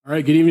All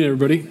right, good evening,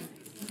 everybody.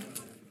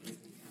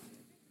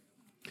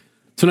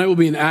 Tonight we'll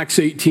be in Acts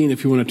 18,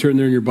 if you want to turn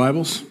there in your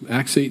Bibles.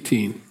 Acts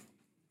 18.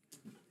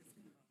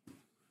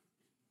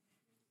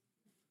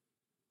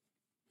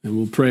 And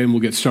we'll pray and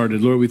we'll get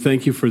started. Lord, we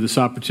thank you for this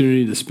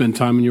opportunity to spend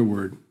time in your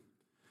word.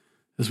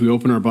 As we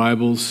open our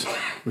Bibles,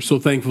 we're so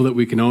thankful that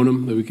we can own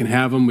them, that we can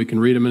have them, we can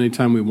read them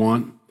anytime we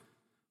want.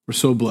 We're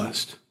so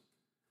blessed.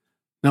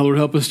 Now, Lord,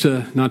 help us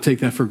to not take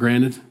that for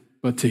granted,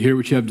 but to hear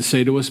what you have to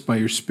say to us by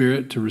your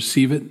Spirit, to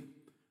receive it,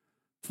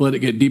 to let it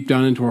get deep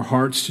down into our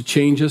hearts, to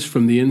change us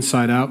from the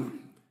inside out,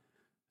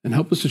 and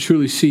help us to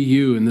truly see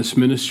you in this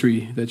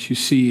ministry that you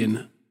see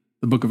in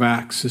the book of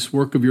Acts, this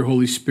work of your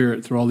Holy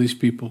Spirit through all these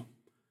people,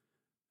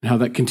 and how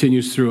that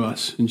continues through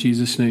us. In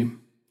Jesus' name,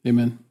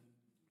 amen.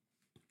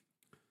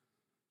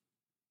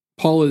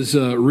 Paul is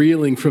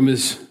reeling from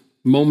his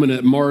moment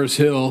at Mars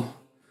Hill.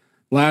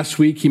 Last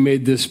week, he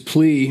made this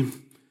plea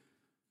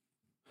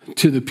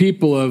to the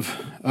people of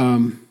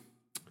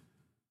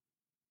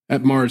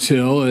at Mars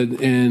Hill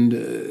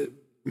and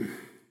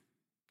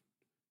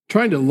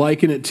trying to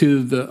liken it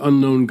to the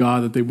unknown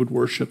God that they would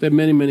worship. They had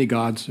many, many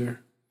gods there.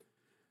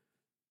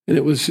 And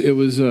it was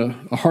a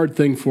hard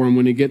thing for him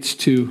when he gets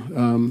to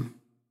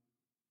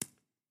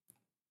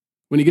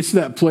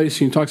that place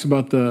and he talks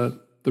about the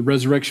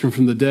resurrection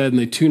from the dead and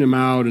they tune him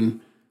out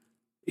and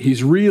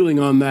he's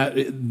reeling on that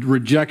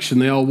rejection.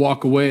 They all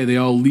walk away. They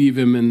all leave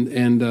him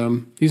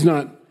and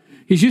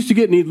he's used to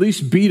getting at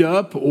least beat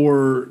up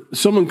or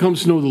someone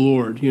comes to know the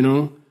Lord, you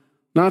know,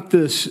 not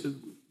this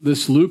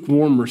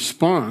lukewarm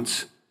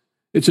response.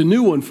 It's a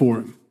new one for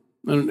him.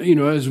 And, you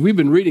know, as we've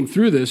been reading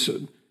through this,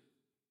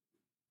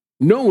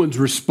 no one's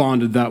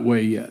responded that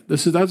way yet.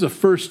 That's the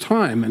first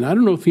time. And I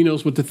don't know if he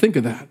knows what to think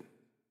of that.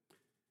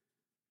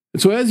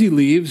 And so as he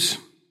leaves,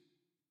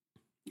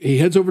 he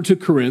heads over to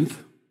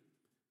Corinth.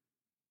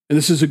 And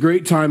this is a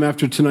great time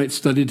after tonight's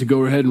study to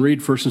go ahead and read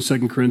 1st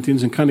and 2nd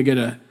Corinthians and kind of get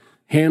a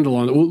handle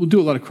on it. We'll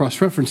do a lot of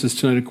cross-references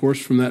tonight, of course,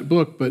 from that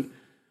book, but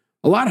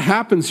a lot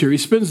happens here. He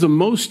spends the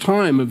most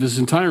time of his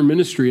entire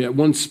ministry at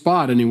one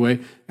spot, anyway,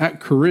 at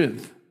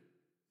Corinth.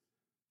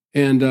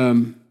 And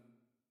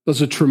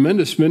there's a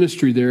tremendous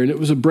ministry there, and it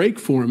was a break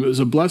for him. It was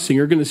a blessing.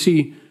 You're going to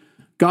see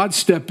God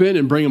step in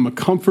and bring him a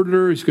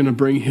comforter. He's going to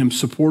bring him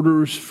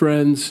supporters,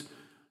 friends.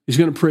 He's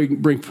going to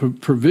bring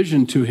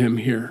provision to him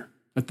here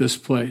at this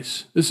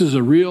place. This is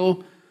a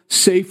real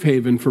safe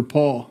haven for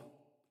Paul.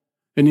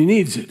 And he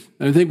needs it.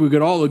 And I think we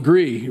could all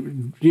agree,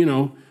 you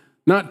know,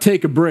 not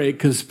take a break,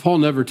 because Paul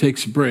never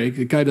takes a break.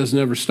 The guy doesn't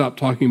ever stop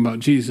talking about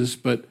Jesus,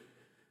 but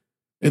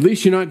at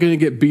least you're not going to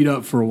get beat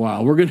up for a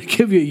while. We're going to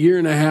give you a year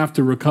and a half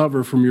to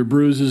recover from your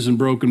bruises and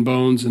broken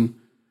bones and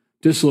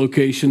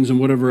dislocations and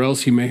whatever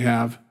else you may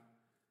have.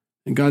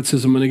 And God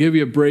says, I'm going to give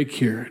you a break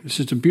here. It's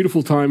just a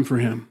beautiful time for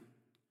him.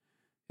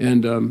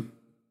 And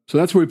so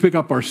that's where we pick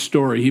up our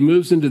story. He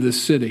moves into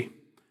this city.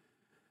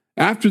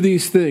 After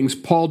these things,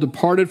 Paul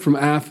departed from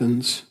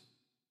Athens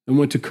and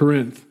went to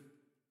Corinth.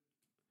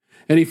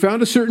 And he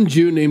found a certain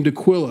Jew named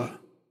Aquila,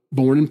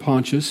 born in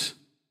Pontus,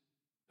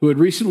 who had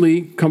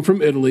recently come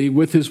from Italy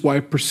with his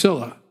wife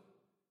Priscilla,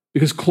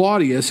 because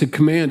Claudius had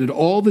commanded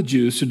all the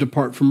Jews to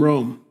depart from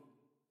Rome.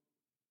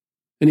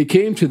 And he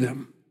came to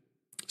them.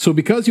 So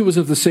because he was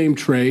of the same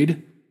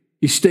trade,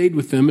 he stayed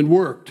with them and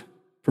worked,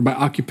 for by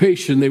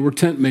occupation they were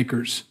tent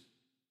makers.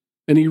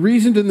 And he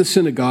reasoned in the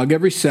synagogue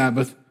every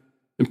Sabbath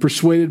and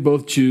persuaded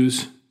both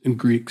Jews and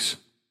Greeks.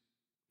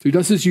 So he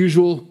does his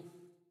usual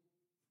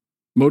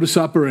modus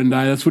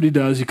operandi. That's what he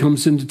does. He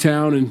comes into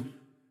town and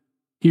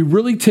he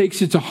really takes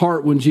it to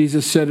heart when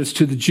Jesus said it's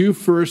to the Jew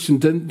first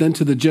and then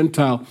to the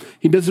Gentile.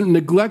 He doesn't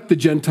neglect the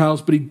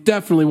Gentiles, but he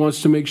definitely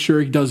wants to make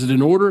sure he does it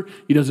in order.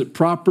 He does it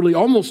properly,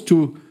 almost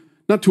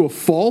not to a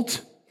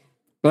fault,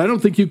 but I don't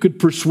think you could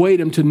persuade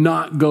him to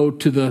not go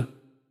to the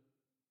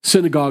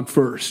synagogue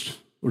first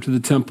or to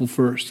the temple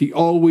first. He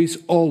always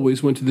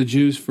went to the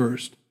Jews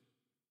first.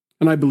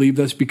 And I believe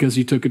that's because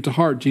he took it to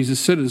heart. Jesus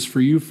said it's for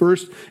you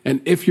first,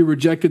 and if you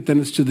reject it, then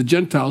it's to the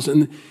Gentiles.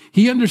 And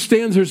he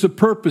understands there's a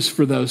purpose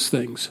for those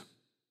things.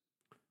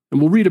 And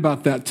we'll read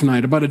about that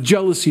tonight, about a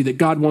jealousy that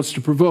God wants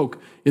to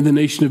provoke in the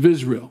nation of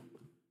Israel.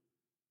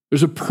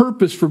 There's a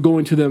purpose for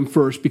going to them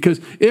first, because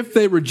if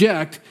they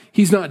reject,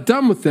 he's not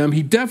done with them.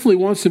 He definitely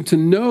wants them to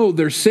know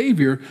their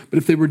Savior, but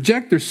if they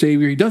reject their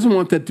Savior, he doesn't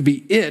want that to be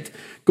it.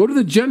 Go to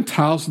the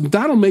Gentiles, and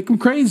that'll make them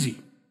crazy,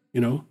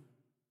 you know.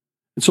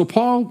 And so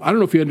Paul, I don't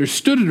know if he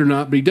understood it or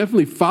not, but he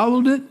definitely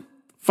followed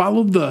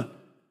the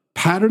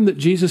pattern that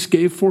Jesus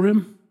gave for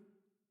him,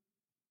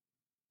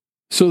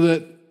 so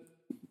that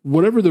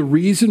whatever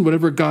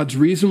God's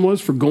reason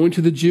was for going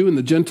to the Jew and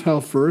the Gentile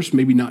first,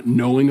 maybe not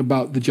knowing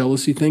about the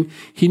jealousy thing,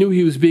 he knew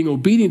he was being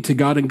obedient to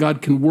God and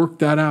God can work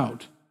that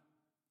out.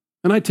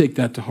 And I take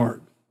that to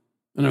heart,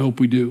 and I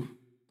hope we do.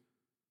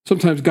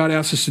 Sometimes God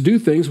asks us to do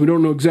things. We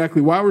don't know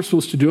exactly why we're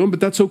supposed to do them, but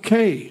that's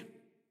okay.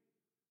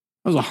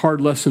 That was a hard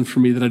lesson for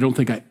me that I don't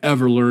think I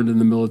ever learned in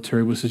the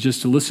military, was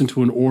just to listen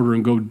to an order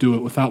and go do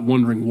it without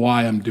wondering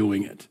why I'm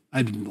doing it.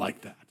 I didn't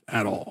like that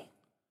at all.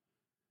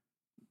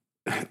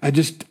 I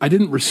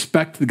didn't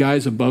respect the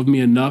guys above me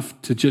enough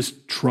to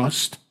just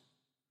trust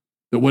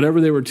that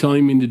whatever they were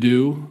telling me to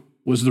do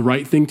was the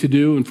right thing to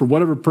do. And for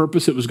whatever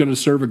purpose, it was going to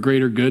serve a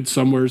greater good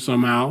somewhere,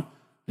 somehow.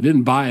 I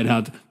didn't buy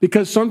it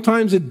because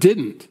sometimes it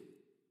didn't.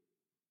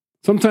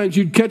 Sometimes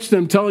you'd catch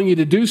them telling you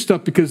to do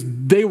stuff because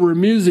they were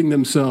amusing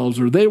themselves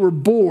or they were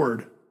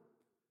bored.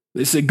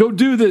 They said, go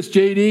do this,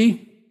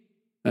 JD.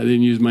 I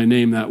didn't use my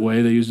name that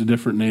way. They used a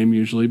different name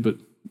usually, but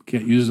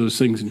can't use those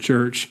things in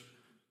church.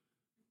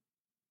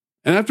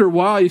 And after a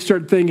while, you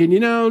start thinking,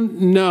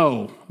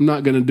 no, I'm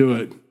not going to do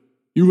it.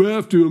 You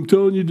have to. I'm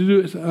telling you to do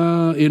it.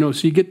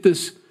 So you get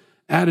this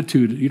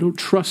attitude. You don't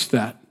trust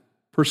that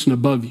person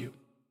above you.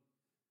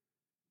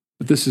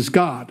 But this is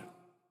God.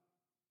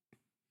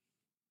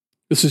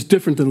 This is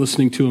different than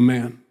listening to a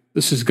man.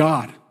 This is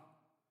God.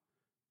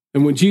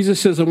 And when Jesus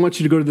says, I want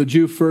you to go to the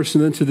Jew first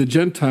and then to the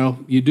Gentile,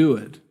 you do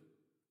it.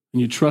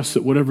 And you trust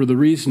that whatever the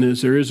reason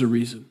is, there is a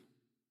reason.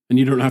 And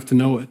you don't have to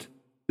know it.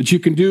 That you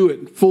can do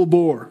it full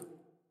bore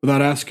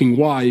without asking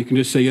why. You can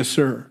just say, yes,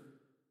 sir.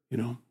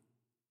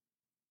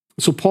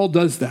 So Paul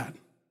does that.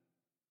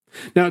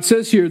 Now it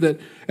says here that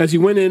as he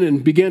went in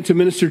and began to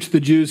minister to the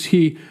Jews,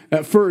 he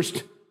at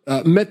first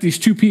met these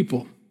two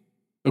people,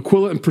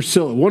 Aquila and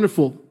Priscilla,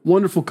 wonderful,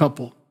 wonderful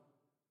couple.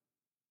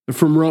 They're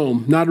from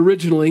Rome, not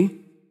originally.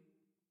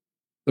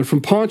 They're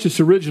from Pontus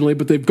originally,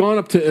 but they've gone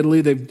up to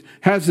Italy. They've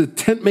has a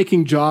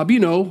tent-making job,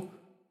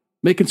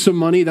 making some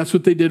money. That's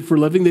what they did for a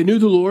living. They knew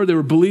the Lord. They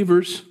were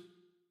believers.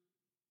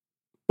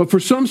 But for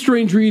some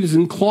strange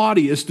reason,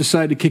 Claudius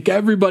decided to kick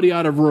everybody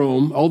out of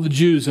Rome, all the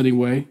Jews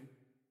anyway,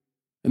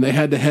 and they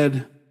had to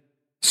head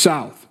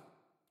south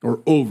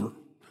or over,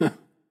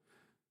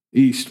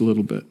 east a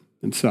little bit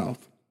and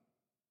south.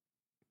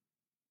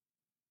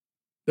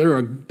 There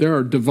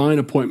are divine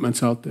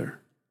appointments out there.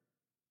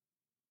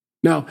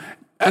 Now,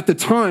 at the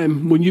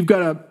time, when you've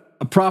got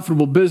a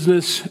profitable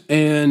business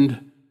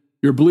and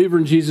you're a believer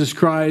in Jesus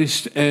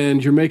Christ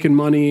and you're making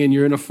money and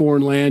you're in a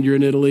foreign land, you're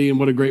in Italy, and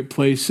what a great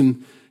place,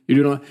 and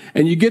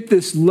you get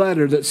this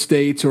letter that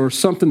states, or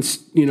something,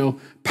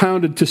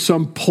 pounded to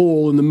some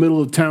pole in the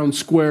middle of town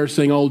square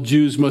saying all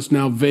Jews must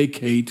now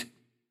vacate.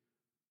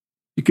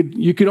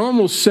 You could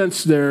almost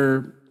sense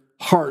their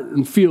heart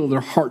and feel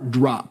their heart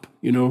drop.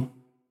 Are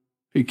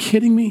you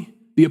kidding me?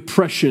 The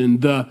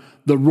oppression, the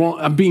wrong.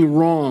 I'm being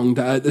wronged.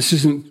 This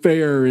isn't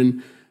fair.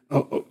 And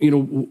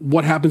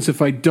what happens if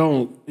I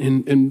don't?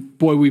 And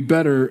boy, we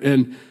better.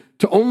 And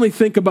to only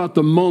think about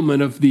the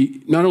moment of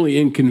the not only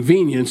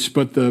inconvenience,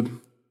 but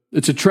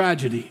it's a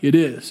tragedy. It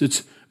is.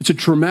 It's a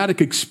traumatic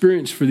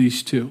experience for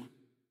these two.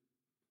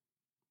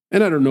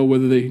 And I don't know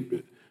whether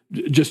they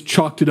just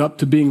chalked it up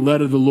to being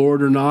led of the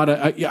Lord or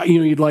not.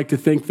 You'd like to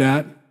think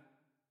that.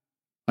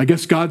 I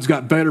guess God's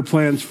got better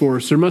plans for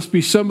us. There must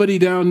be somebody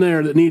down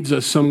there that needs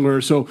us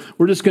somewhere. So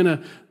we're just going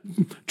to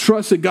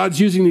trust that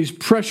God's using these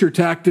pressure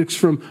tactics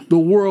from the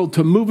world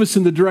to move us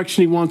in the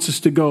direction he wants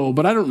us to go.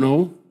 But I don't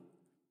know.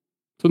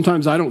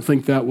 Sometimes I don't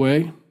think that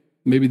way.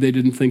 Maybe they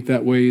didn't think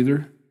that way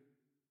either.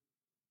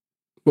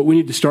 But we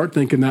need to start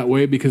thinking that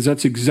way, because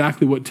that's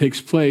exactly what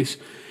takes place.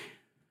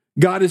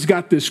 God has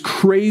got this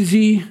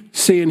crazy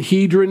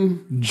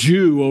Sanhedrin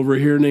Jew over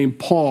here named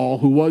Paul,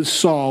 who was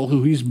Saul,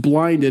 who he's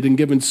blinded and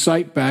given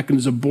sight back and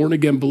is a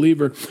born-again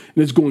believer and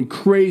is going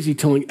crazy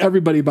telling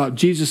everybody about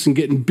Jesus and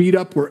getting beat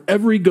up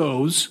wherever he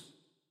goes.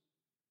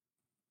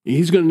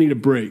 He's going to need a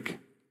break.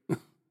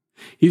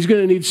 He's going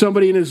to need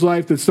somebody in his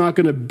life that's not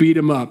going to beat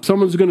him up.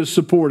 Someone's going to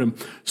support him.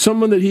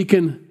 Someone that he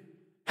can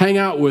hang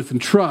out with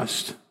and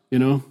trust,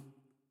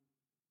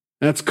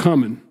 That's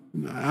coming.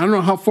 I don't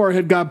know how far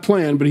ahead God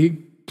planned, but he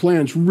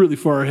plans really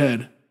far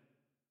ahead.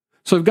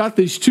 So I've got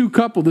this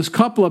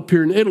couple up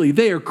here in Italy.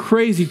 They are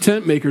crazy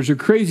tent makers. They're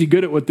crazy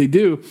good at what they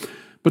do,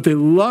 but they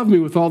love me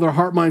with all their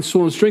heart, mind,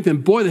 soul, and strength.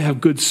 And boy, they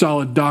have good,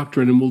 solid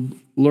doctrine. And we'll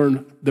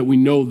learn that we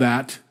know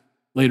that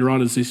later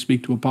on as they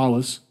speak to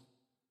Apollos.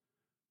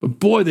 But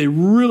boy, they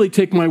really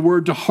take my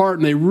word to heart,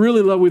 and they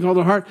really love me with all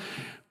their heart.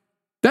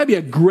 That'd be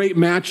a great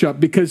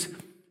matchup, because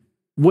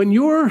when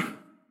you're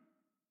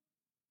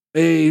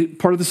a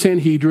part of the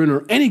Sanhedrin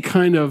or any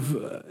kind of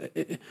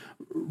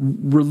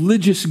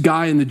religious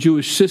guy in the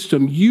Jewish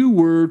system, you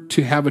were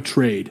to have a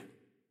trade.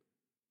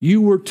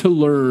 You were to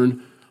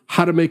learn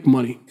how to make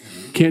money.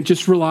 You can't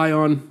just rely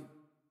on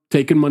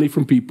taking money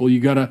from people. You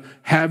got to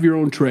have your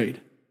own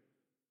trade.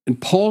 And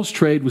Paul's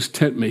trade was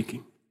tent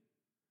making.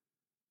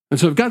 And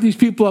so I've got these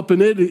people up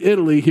in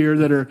Italy here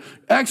that are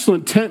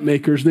excellent tent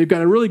makers, and they've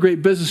got a really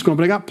great business going,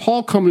 but I got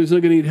Paul coming who's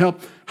going to need help.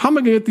 How am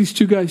I going to get these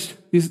two guys,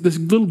 this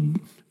little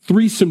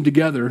threesome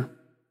together?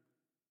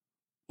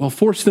 Well,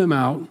 force them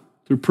out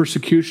through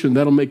persecution.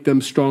 That'll make them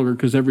stronger,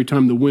 because every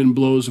time the wind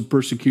blows of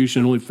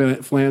persecution, it only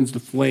fans the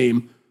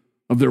flame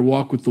of their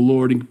walk with the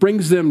Lord and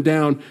brings them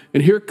down.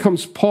 And here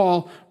comes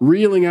Paul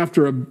reeling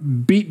after a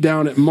beat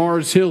down at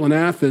Mars Hill in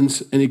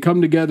Athens, and they come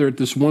together at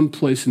this one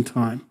place in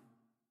time.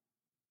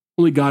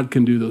 Only God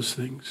can do those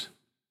things.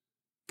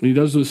 And he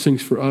does those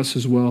things for us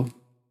as well.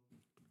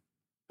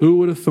 Who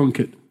would have thunk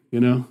it,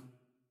 A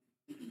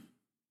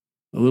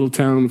little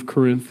town of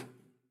Corinth.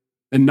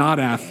 and not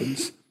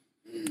Athens.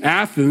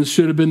 Athens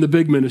should have been the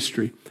big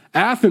ministry.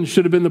 Athens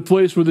should have been the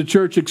place where the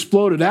church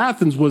exploded.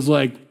 Athens was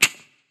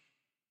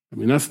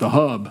that's the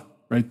hub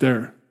right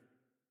there.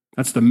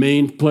 That's the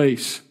main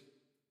place.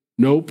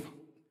 Nope.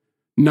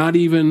 Not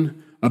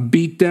even a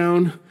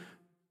beatdown.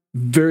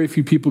 Very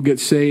few people get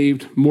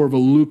saved. More of a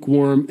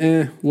lukewarm,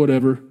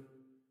 whatever.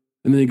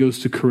 And then he goes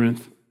to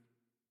Corinth.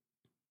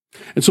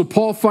 And so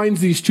Paul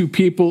finds these two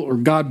people, or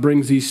God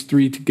brings these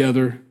three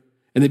together,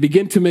 and they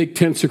begin to make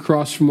tents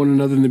across from one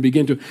another,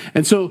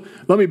 and so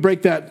let me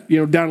break that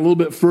down a little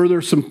bit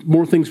further, some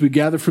more things we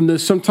gather from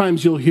this.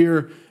 Sometimes you'll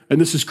hear, and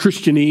this is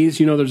Christianese,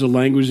 there's a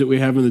language that we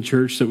have in the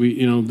church that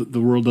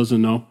the world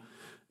doesn't know.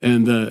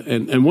 And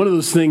one of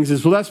those things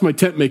is, well, that's my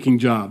tent making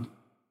job.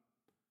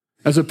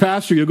 As a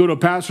pastor, you'll go to a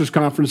pastor's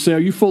conference and say, are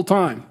you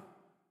full-time?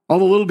 All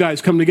the little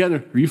guys come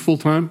together. Are you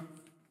full-time?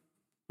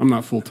 I'm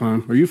not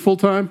full-time. Are you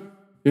full-time?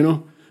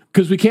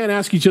 Because we can't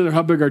ask each other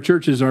how big our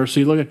churches are. So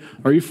you look at,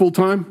 are you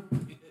full-time?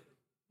 And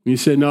you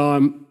say,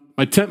 no,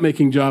 my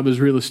tent-making job is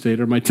real estate,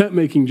 or my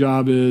tent-making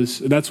job is,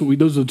 those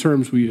are the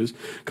terms we use.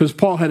 Because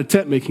Paul had a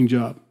tent-making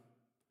job.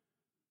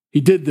 He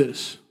did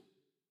this.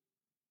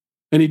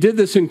 And he did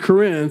this in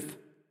Corinth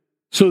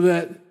so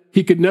that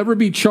he could never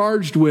be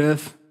charged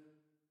with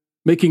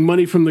making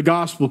money from the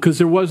gospel, because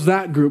there was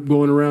that group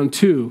going around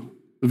too.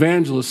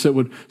 Evangelists that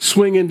would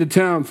swing into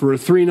town for a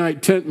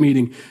 3-night tent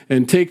meeting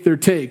and take their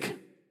take.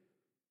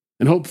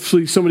 And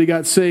hopefully somebody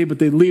got saved, but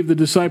they'd leave the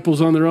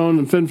disciples on their own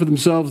and fend for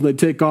themselves, and they'd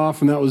take off,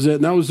 and that was it.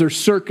 And that was their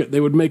circuit.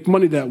 They would make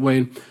money that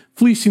way.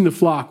 Fleecing the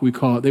flock, we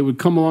call it. They would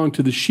come along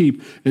to the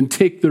sheep and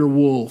take their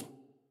wool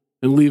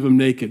and leave them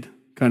naked,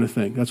 kind of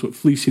thing. That's what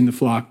fleecing the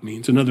flock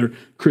means, another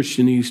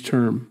Christianese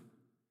term.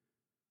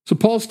 So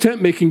Paul's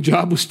tent-making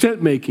job was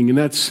tent-making, and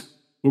that's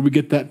where we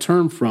get that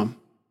term from.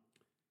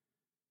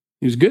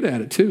 He was good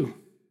at it, too.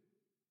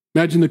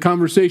 Imagine the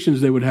conversations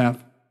they would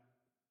have.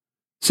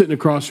 Sitting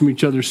across from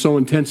each other,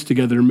 sewing tents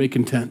together and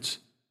making tents.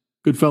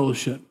 Good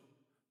fellowship,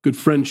 good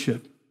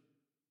friendship.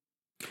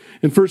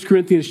 In 1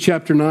 Corinthians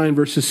chapter 9,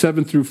 verses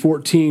 7 through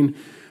 14,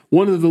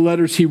 one of the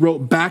letters he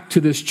wrote back to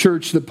this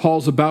church that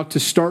Paul's about to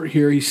start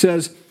here, he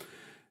says,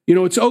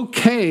 it's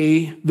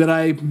okay that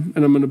and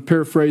I'm going to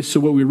paraphrase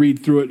so what we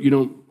read through it,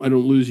 I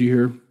don't lose you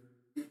here.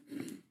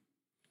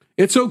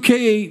 It's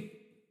okay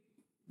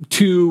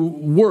to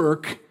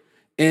work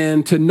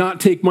and to not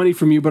take money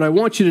from you, but I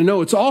want you to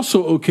know it's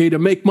also okay to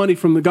make money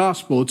from the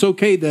gospel. It's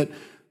okay that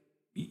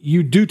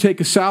you do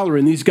take a salary,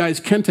 and these guys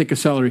can take a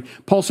salary.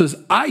 Paul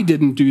says, I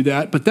didn't do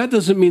that, but that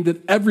doesn't mean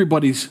that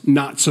everybody's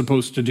not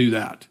supposed to do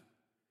that.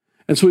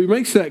 And so he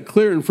makes that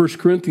clear in 1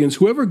 Corinthians.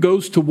 Whoever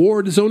goes to war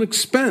at his own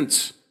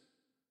expense,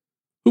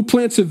 who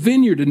plants a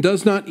vineyard and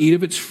does not eat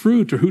of its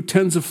fruit, or who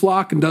tends a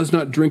flock and does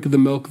not drink of the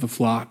milk of the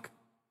flock.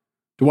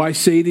 Do I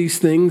say these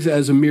things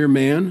as a mere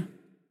man?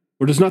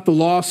 Or does not the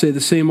law say the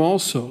same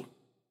also?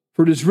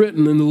 For it is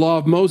written in the law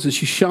of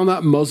Moses, you shall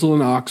not muzzle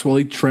an ox while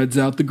he treads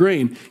out the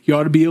grain. He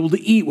ought to be able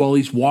to eat while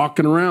he's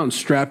walking around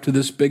strapped to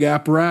this big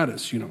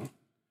apparatus, You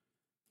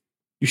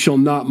shall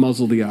not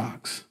muzzle the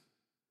ox.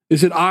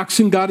 Is it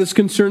oxen God is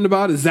concerned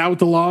about? Is that what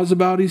the law is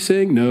about, he's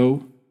saying?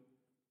 No.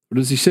 Or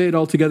does he say it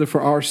altogether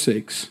for our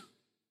sakes?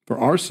 For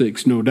our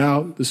sakes, no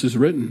doubt, this is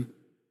written,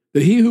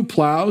 that he who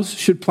plows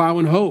should plow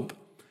in hope,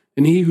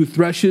 and he who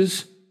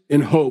threshes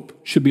in hope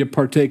should be a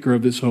partaker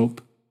of this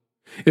hope.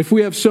 If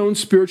we have sown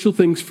spiritual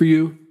things for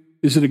you,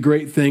 is it a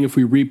great thing if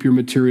we reap your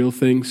material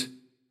things?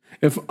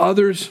 If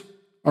others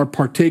are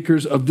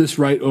partakers of this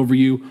right over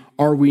you,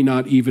 are we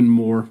not even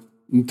more?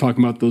 I'm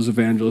talking about those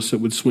evangelists that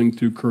would swing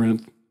through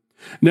Corinth.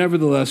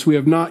 Nevertheless, we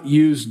have not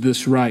used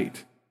this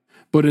right,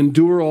 but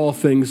endure all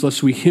things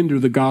lest we hinder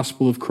the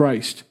gospel of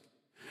Christ.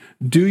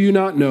 Do you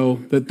not know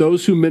that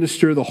those who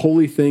minister the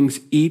holy things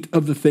eat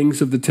of the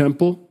things of the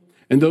temple,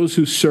 and those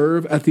who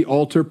serve at the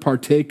altar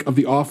partake of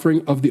the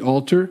offering of the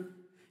altar?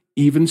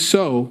 Even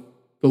so,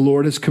 the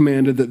Lord has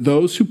commanded that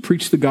those who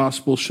preach the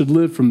gospel should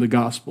live from the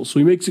gospel. So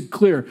he makes it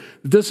clear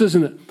that this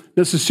isn't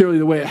necessarily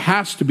the way it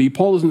has to be.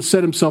 Paul doesn't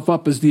set himself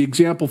up as the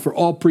example for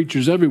all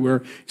preachers everywhere.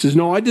 He says,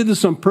 no, I did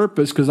this on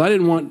purpose because I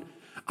didn't want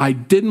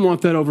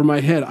that over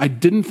my head. I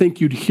didn't think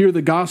you'd hear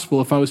the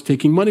gospel if I was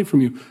taking money from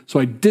you. So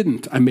I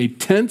didn't. I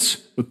made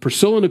tents with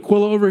Priscilla and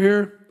Aquila over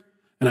here,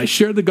 and I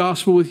shared the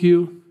gospel with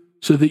you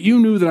so that you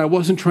knew that I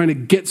wasn't trying to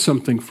get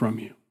something from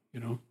you,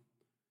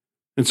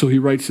 And so he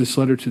writes this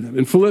letter to them.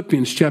 In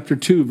Philippians chapter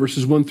 2,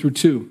 verses 1 through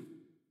 2,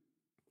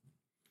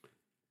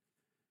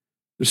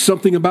 there's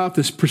something about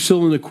this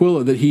Priscilla and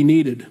Aquila that he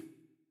needed.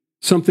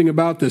 Something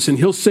about this. And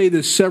he'll say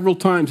this several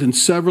times in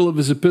several of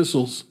his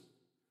epistles.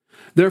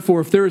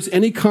 Therefore, if there is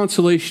any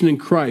consolation in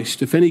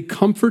Christ, if any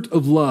comfort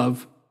of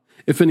love,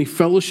 if any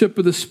fellowship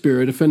of the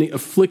Spirit, if any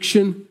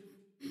affliction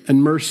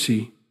and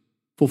mercy,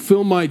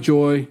 fulfill my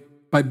joy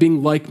by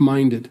being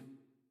like-minded,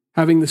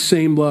 having the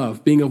same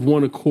love, being of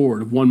one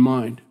accord, of one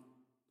mind.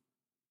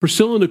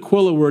 Priscilla and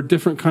Aquila were a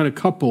different kind of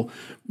couple.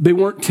 They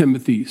weren't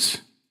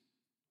Timothy's.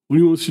 What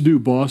do you want us to do,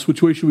 boss?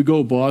 Which way should we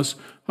go, boss?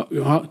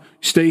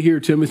 Stay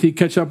here, Timothy.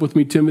 Catch up with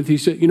me, Timothy.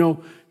 Said,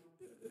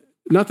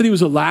 Not that he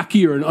was a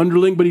lackey or an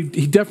underling, but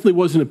he definitely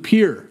wasn't a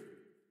peer.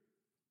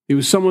 He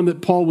was someone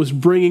that Paul was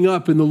bringing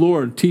up in the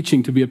Lord,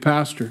 teaching to be a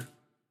pastor.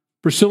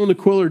 Priscilla and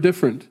Aquila are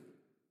different.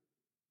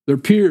 They're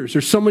peers.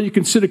 They're someone you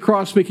can sit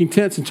across making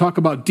tents and talk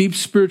about deep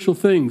spiritual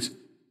things.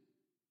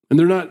 And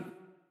they're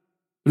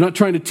not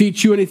trying to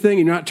teach you anything,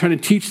 and you're not trying to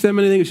teach them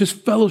anything. It's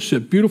just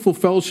fellowship, beautiful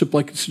fellowship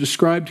like it's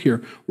described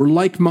here. We're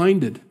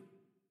like-minded.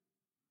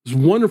 It's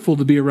wonderful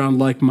to be around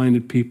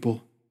like-minded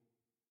people.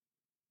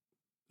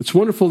 It's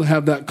wonderful to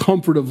have that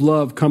comfort of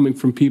love coming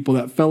from people,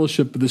 that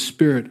fellowship of the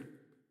Spirit.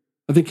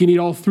 I think you need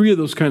all three of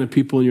those kind of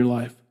people in your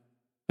life.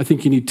 I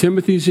think you need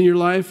Timothys in your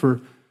life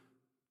or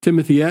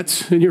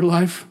Timothyettes in your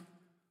life.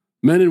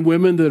 Men and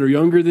women that are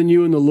younger than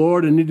you in the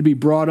Lord and need to be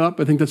brought up.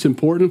 I think that's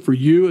important for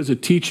you as a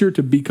teacher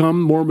to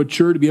become more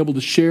mature, to be able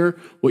to share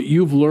what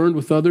you've learned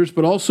with others.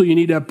 But also you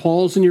need to have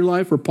Pauls in your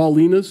life or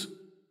Paulinas.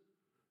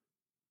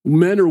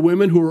 Men or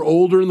women who are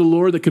older in the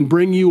Lord that can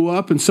bring you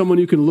up and someone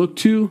you can look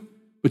to.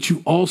 But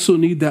you also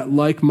need that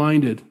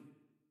like-minded.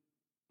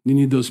 You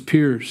need those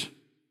peers.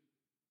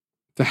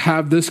 To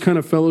have this kind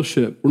of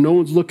fellowship where no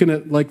one's looking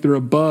at like they're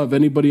above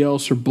anybody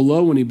else or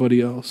below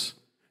anybody else.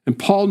 And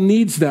Paul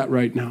needs that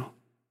right now.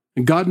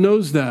 And God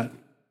knows that.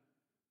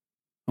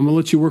 I'm going to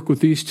let you work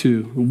with these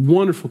two. A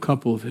wonderful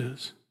couple of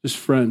his. Just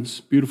friends,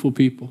 beautiful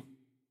people.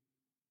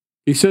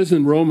 He says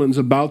in Romans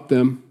about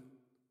them,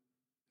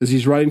 as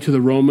he's writing to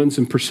the Romans,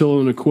 and Priscilla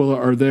and Aquila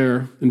are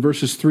there, in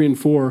verses 3 and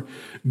 4,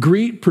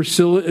 greet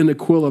Priscilla and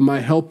Aquila,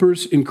 my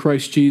helpers in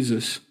Christ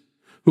Jesus,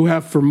 who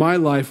have for my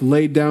life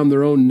laid down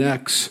their own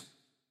necks,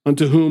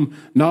 unto whom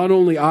not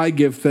only I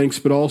give thanks,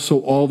 but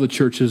also all the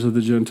churches of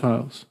the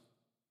Gentiles.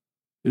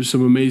 There's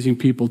some amazing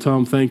people. Tell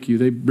them thank you.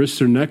 They risked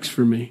their necks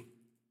for me.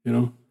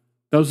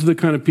 Those are the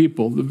kind of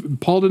people.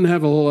 Paul didn't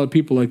have a whole lot of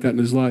people like that in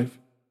his life.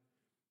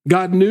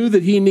 God knew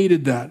that he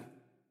needed that,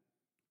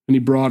 and he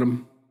brought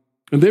them.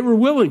 And they were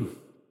willing.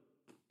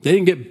 They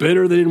didn't get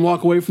bitter. They didn't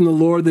walk away from the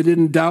Lord. They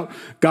didn't doubt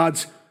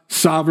God's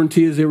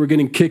sovereignty as they were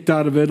getting kicked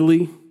out of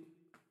Italy.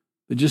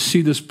 They just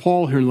see this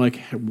Paul here and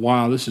like,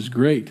 wow, this is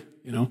great.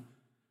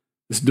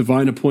 This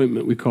divine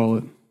appointment, we call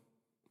it.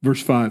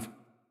 Verse 5.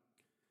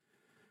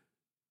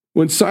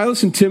 When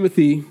Silas and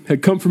Timothy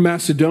had come from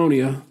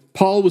Macedonia,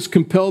 Paul was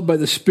compelled by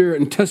the Spirit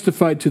and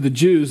testified to the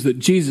Jews that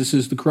Jesus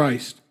is the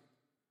Christ.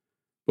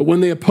 But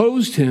when they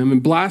opposed him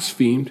and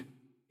blasphemed,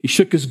 he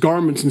shook his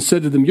garments and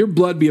said to them, your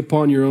blood be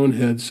upon your own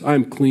heads. I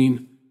am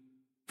clean.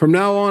 From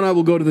now on I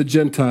will go to the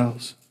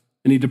Gentiles.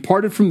 And he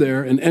departed from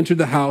there and entered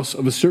the house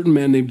of a certain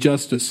man named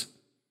Justus,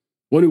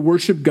 one who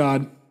worshiped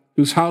God,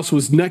 whose house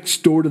was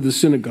next door to the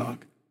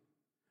synagogue.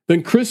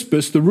 Then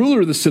Crispus, the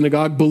ruler of the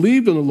synagogue,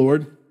 believed in the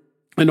Lord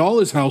and all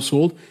his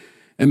household,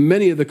 and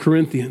many of the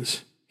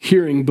Corinthians,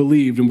 hearing,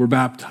 believed and were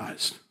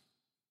baptized.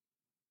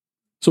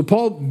 So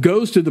Paul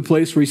goes to the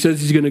place where he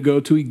says he's going to go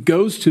to. He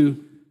goes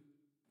to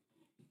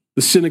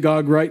the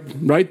synagogue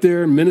right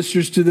there,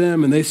 ministers to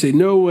them, and they say,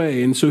 no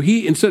way. And so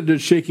he, instead of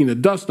just shaking the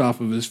dust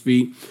off of his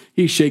feet,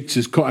 he shakes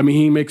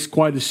he makes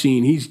quite a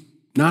scene. He's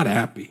not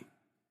happy.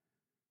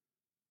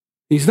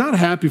 He's not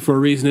happy for a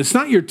reason. It's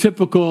not your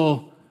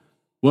typical,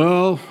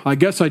 well, I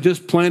guess I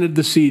just planted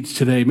the seeds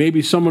today.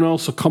 Maybe someone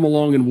else will come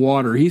along and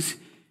water. He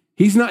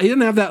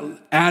doesn't have that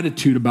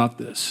attitude about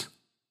this.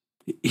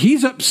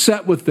 He's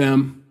upset with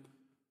them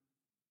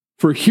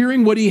for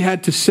hearing what he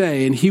had to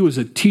say, and he was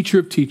a teacher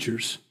of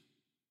teachers.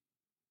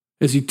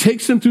 As he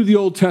takes them through the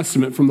Old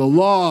Testament, from the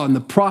law and the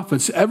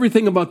prophets,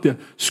 everything about the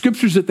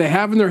scriptures that they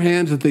have in their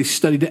hands that they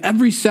studied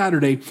every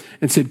Saturday,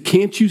 and said,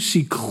 can't you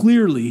see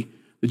clearly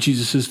that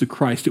Jesus is the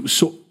Christ? It was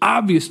so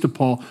obvious to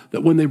Paul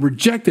that when they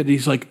rejected it,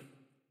 he's like,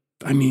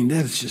 that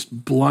is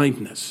just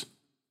blindness,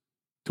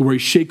 to where he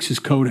shakes his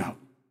coat out.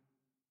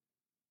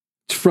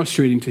 It's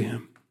frustrating to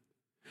him.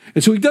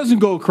 And so he doesn't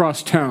go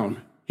across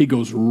town. He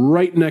goes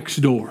right next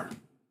door.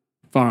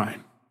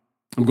 Fine.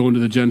 I'm going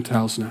to the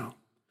Gentiles now.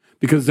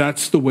 Because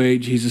that's the way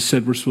Jesus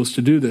said we're supposed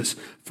to do this.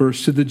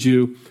 First to the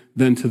Jew,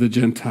 then to the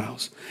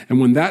Gentiles.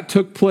 And when that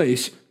took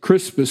place,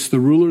 Crispus,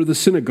 the ruler of the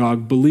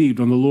synagogue, believed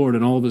on the Lord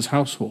and all of his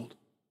household.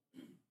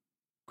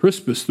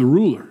 Crispus, the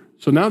ruler.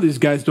 So now these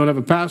guys don't have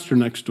a pastor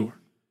next door.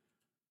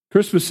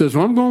 Crispus says,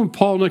 well, I'm going with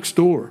Paul next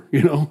door,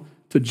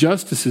 to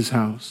Justus's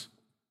house.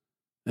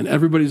 And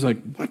everybody's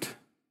like, what?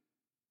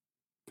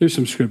 Here's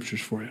some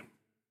scriptures for you.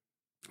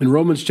 In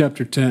Romans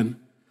chapter 10,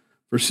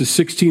 verses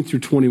 16 through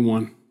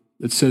 21,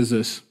 it says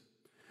this.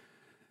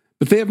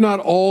 But they have not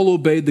all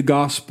obeyed the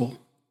gospel.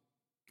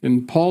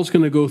 And Paul's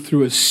going to go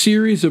through a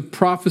series of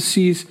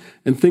prophecies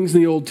and things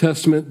in the Old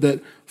Testament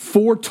that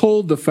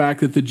foretold the fact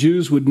that the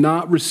Jews would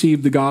not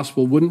receive the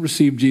gospel, wouldn't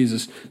receive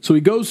Jesus. So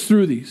he goes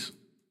through these.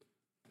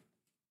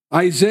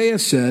 Isaiah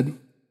said,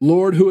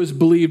 Lord, who has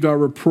believed our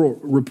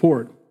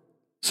report?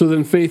 So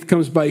then faith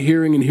comes by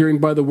hearing, and hearing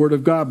by the word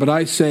of God. But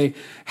I say,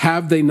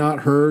 have they not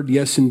heard?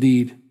 Yes,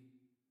 indeed.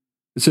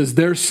 It says,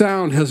 their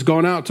sound has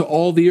gone out to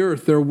all the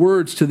earth, their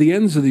words to the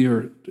ends of the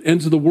earth,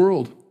 ends of the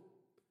world.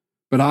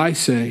 But I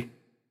say,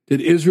 did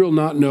Israel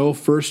not know,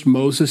 first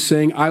Moses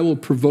saying, I will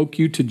provoke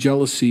you to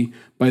jealousy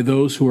by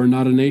those who are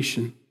not a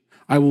nation.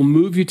 I will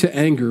move you to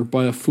anger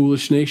by a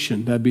foolish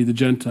nation. That'd be the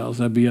Gentiles.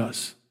 That'd be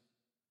us.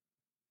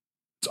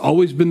 It's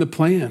always been the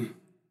plan.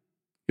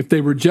 If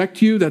they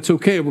reject you, that's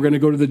okay. We're going to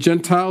go to the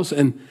Gentiles,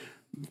 and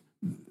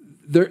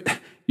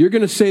you're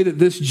going to say that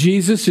this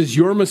Jesus is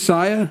your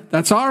Messiah?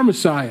 That's our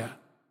Messiah.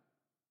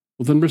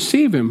 Well, then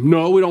receive him.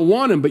 No, we don't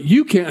want him, but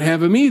you can't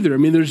have him either. I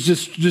mean, there's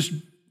just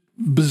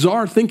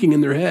bizarre thinking in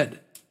their head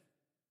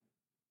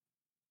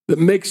that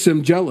makes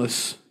them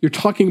jealous. You're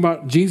talking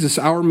about Jesus,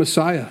 our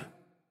Messiah,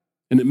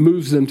 and it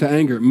moves them to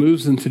anger. It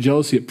moves them to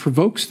jealousy. It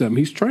provokes them.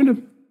 He's trying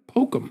to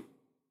poke them.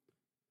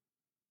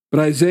 But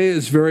Isaiah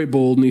is very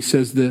bold, and he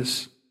says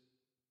this,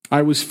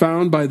 I was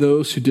found by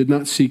those who did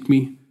not seek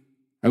me.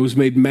 I was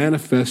made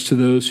manifest to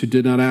those who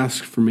did not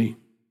ask for me.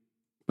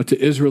 But to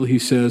Israel, he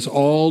says,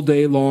 all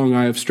day long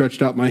I have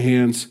stretched out my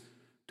hands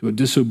to a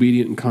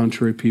disobedient and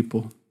contrary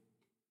people.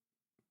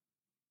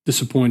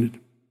 Disappointed.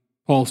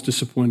 Paul's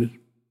disappointed.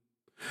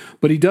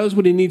 But he does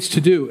what he needs to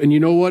do. And you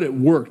know what? It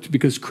worked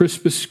because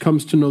Crispus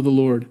comes to know the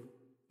Lord.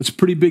 It's a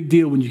pretty big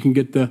deal when you can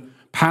get the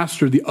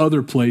pastor of the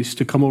other place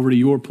to come over to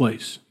your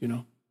place, you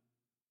know.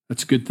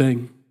 That's a good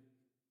thing.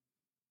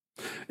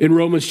 In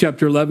Romans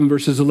chapter 11,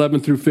 verses 11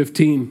 through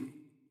 15,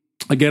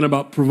 again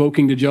about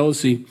provoking to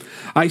jealousy.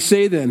 I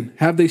say then,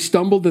 have they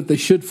stumbled that they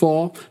should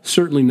fall?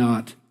 Certainly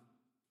not.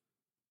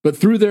 But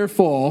through their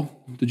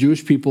fall, the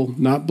Jewish people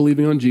not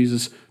believing on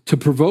Jesus, to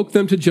provoke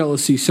them to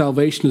jealousy,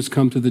 salvation has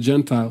come to the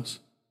Gentiles.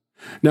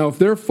 Now, if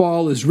their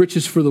fall is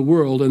riches for the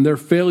world and their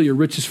failure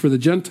riches for the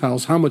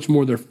Gentiles, how much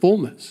more their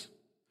fullness?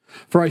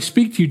 For I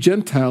speak to you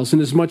Gentiles,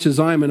 inasmuch as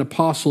I am an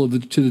apostle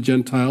to the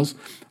Gentiles,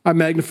 I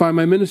magnify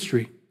my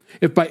ministry.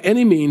 If by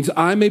any means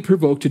I may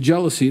provoke to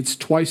jealousy, it's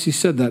twice he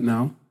said that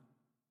now,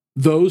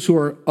 those who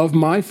are of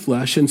my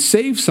flesh, and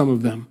save some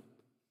of them.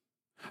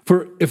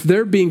 For if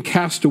their being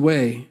cast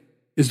away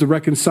is the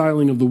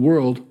reconciling of the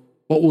world,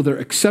 what will their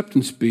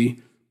acceptance be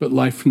but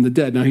life from the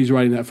dead? Now he's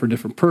writing that for a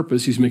different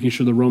purpose. He's making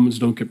sure the Romans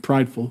don't get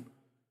prideful,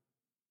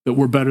 that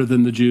we're better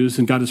than the Jews,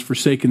 and God has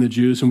forsaken the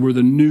Jews, and we're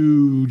the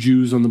new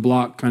Jews on the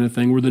block kind of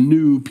thing. We're the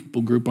new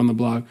people group on the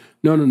block.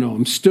 No.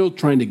 I'm still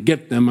trying to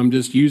get them. I'm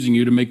just using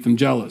you to make them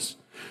jealous.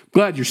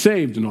 Glad you're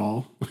saved and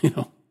all, you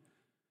know.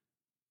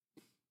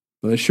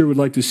 But I sure would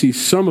like to see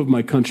some of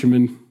my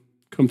countrymen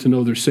come to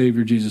know their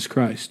Savior, Jesus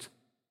Christ.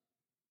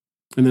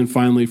 And then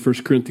finally,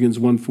 1 Corinthians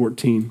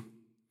 1:14.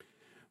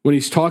 When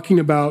he's talking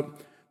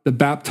about the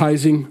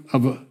baptizing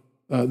of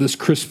this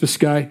Crispus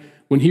guy,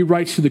 when he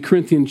writes to the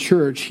Corinthian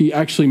church, he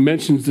actually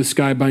mentions this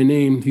guy by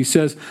name. He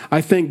says,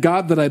 I thank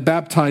God that I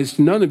baptized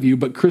none of you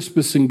but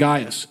Crispus and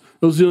Gaius.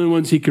 Those are the only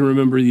ones he can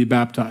remember he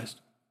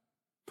baptized.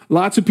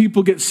 Lots of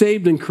people get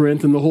saved in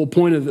Corinth, and the whole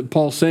point of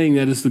Paul saying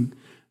that is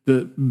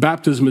the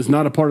baptism is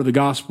not a part of the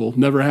gospel,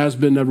 never has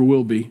been, never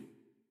will be.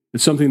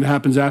 It's something that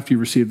happens after you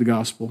receive the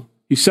gospel.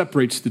 He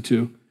separates the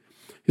two.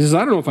 He says, I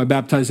don't know if I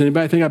baptized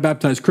anybody. I think I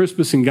baptized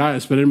Crispus and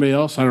Gaius, but anybody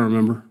else, I don't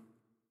remember.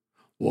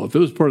 Well, if it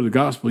was part of the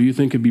gospel, you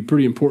think it'd be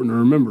pretty important to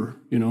remember,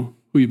 you know,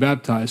 who you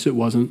baptized. It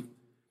wasn't.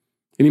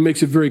 And he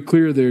makes it very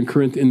clear there in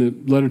the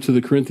letter to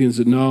the Corinthians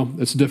that no,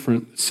 that's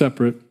different, it's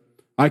separate.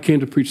 I came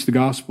to preach the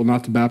gospel,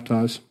 not to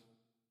baptize.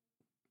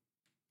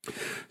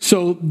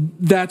 So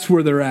that's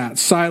where they're at.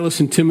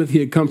 Silas and Timothy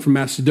had come from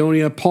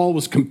Macedonia. Paul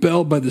was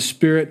compelled by the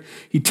Spirit.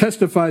 He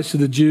testifies to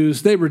the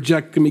Jews. They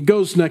reject him. He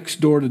goes next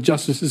door to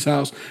Justus's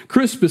house.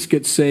 Crispus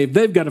gets saved.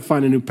 They've got to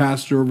find a new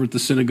pastor over at the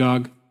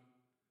synagogue.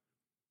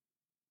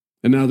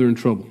 And now they're in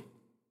trouble.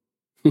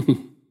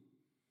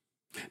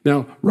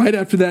 Now, right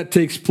after that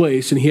takes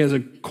place, and he has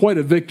quite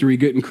a victory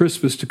getting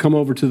Crispus to come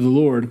over to the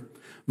Lord,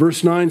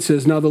 verse 9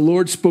 says, Now the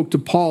Lord spoke to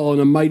Paul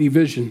in a mighty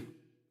vision,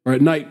 or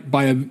at night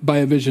by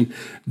a vision.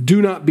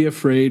 Do not be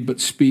afraid,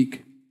 but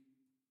speak.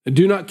 And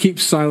do not keep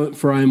silent,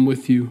 for I am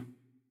with you.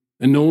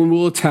 And no one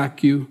will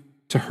attack you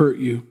to hurt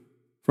you,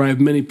 for I have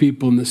many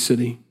people in this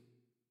city.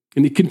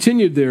 And he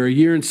continued there 1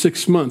 year and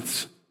 6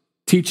 months,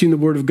 teaching the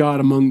word of God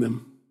among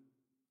them.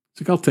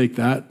 It's like, I'll take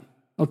that.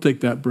 I'll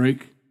take that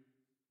break.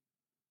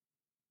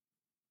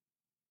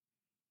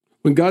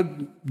 When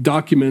God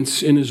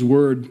documents in his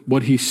word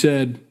what he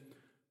said,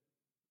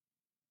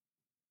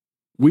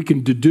 we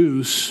can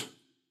deduce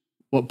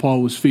what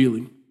Paul was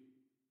feeling.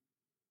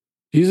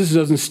 Jesus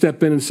doesn't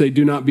step in and say,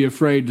 do not be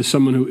afraid to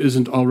someone who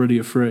isn't already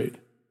afraid.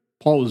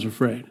 Paul was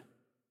afraid.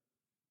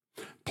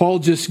 Paul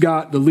just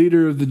got the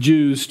leader of the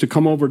Jews to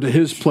come over to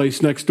his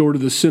place next door to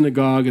the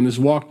synagogue and has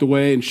walked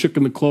away and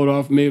shooken the cloth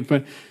off.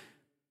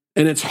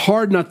 And it's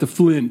hard not to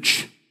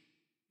flinch,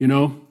 you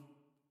know.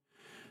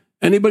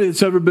 Anybody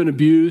that's ever been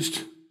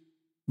abused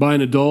by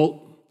an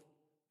adult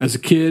as a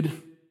kid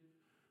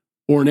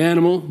or an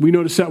animal, we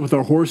notice that with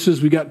our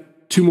horses. We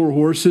got 2 more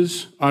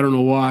horses. I don't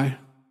know why.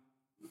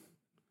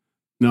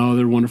 No,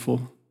 they're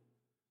wonderful.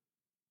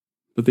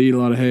 But they eat a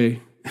lot of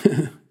hay.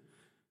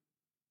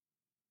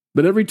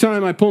 But every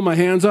time I pull my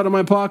hands out of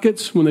my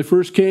pockets when they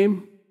first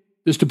came,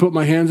 just to put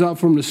my hands out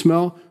for them to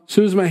smell, as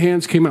soon as my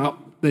hands came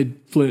out, they'd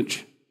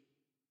flinch.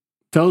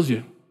 Tells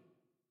you.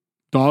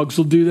 Dogs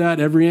will do that.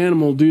 Every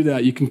animal will do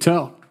that. You can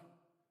tell.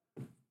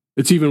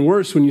 It's even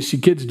worse when you see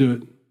kids do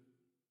it.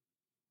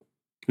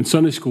 in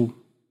Sunday school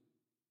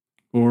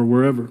or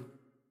wherever.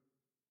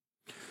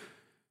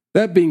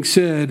 That being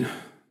said,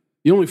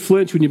 you only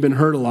flinch when you've been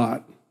hurt a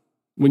lot,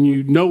 when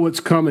you know what's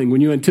coming,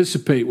 when you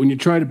anticipate, when you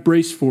try to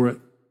brace for it.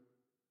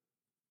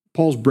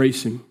 Paul's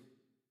bracing.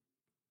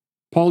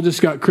 Paul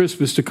just got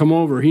Crispus to come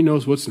over. He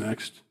knows what's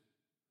next.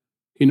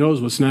 He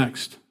knows what's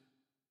next.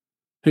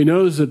 He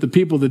knows that the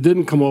people that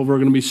didn't come over are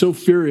going to be so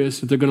furious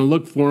that they're going to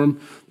look for him.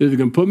 They're either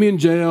going to put me in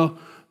jail,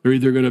 they're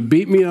either going to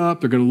beat me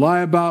up, they're going to lie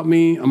about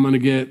me. I'm going to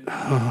get,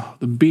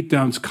 the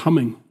beatdown's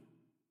coming.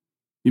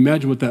 You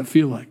imagine what that would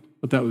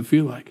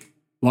feel like.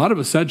 A lot of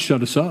us, that'd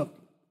shut us up.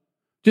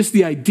 Just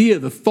the idea,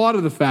 the thought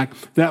of the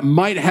fact that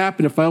might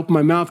happen if I open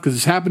my mouth, because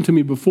it's happened to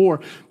me before,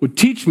 would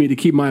teach me to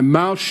keep my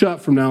mouth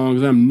shut from now on,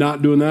 because I'm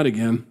not doing that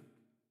again.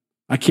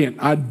 I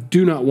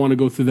do not want to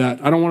go through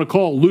that. I don't want to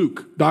call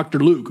Luke, Dr.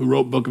 Luke, who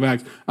wrote Book of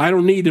Acts. I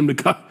don't need him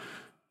to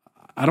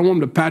I don't want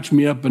him to patch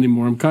me up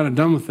anymore. I'm kind of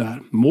done with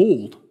that. I'm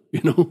old,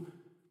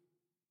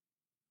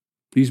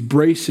 He's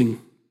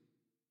bracing.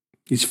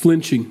 He's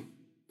flinching.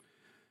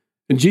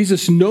 And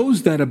Jesus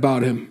knows that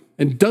about him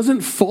and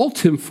doesn't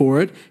fault him for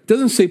it.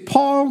 Doesn't say,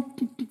 Paul,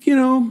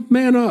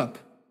 man up.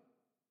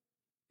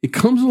 He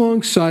comes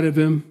alongside of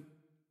him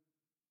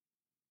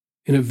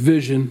in a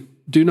vision.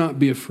 Do not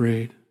be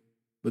afraid,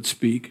 but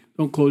speak.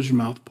 Don't close your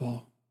mouth,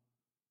 Paul.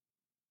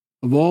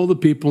 Of all the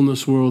people in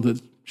this world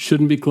that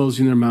shouldn't be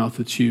closing their mouth,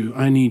 it's you.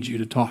 I need you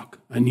to talk.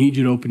 I need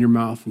you to open your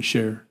mouth and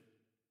share.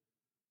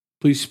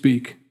 Please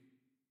speak.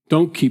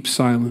 Don't keep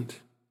silent,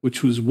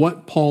 which was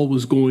what Paul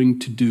was going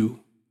to do.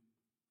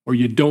 Or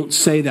you don't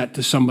say that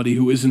to somebody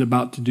who isn't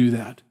about to do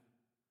that.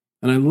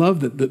 And I love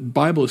that the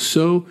Bible is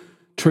so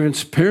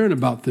transparent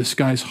about this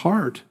guy's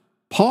heart.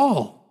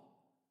 Paul,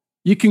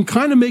 you can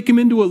kind of make him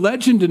into a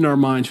legend in our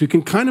minds. We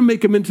can kind of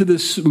make him into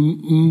this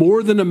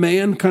more than a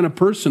man kind of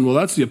person. Well,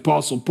 that's the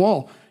Apostle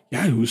Paul.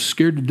 Yeah, he was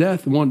scared to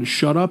death and wanted to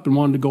shut up and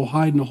wanted to go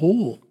hide in a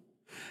hole.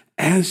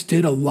 As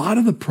did a lot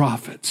of the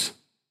prophets.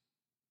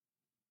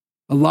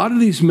 A lot of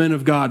these men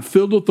of God,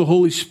 filled with the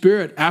Holy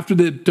Spirit, after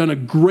they've done a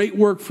great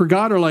work for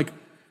God, are like,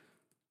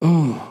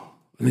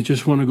 and they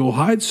just want to go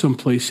hide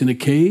someplace in a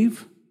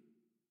cave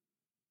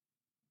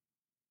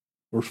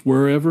or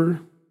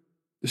wherever.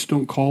 Just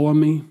don't call on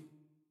me.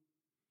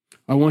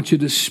 I want you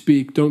to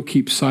speak. Don't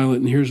keep silent.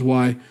 And here's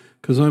why.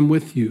 Because I'm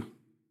with you.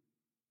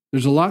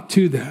 There's a lot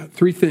to that.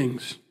 3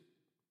 things.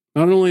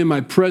 Not only am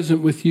I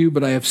present with you,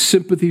 but I have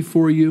sympathy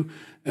for you,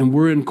 and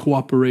we're in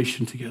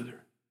cooperation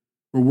together.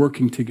 We're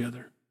working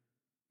together.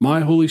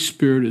 My Holy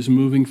Spirit is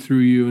moving through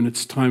you, and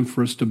it's time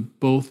for us to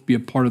both be a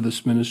part of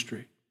this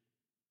ministry.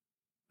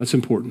 That's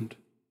important.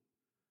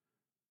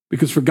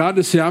 Because for God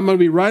to say, I'm going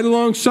to be right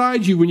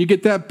alongside you when you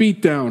get that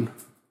beat down.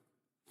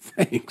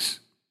 Thanks.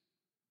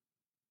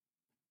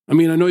 I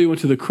mean, I know you went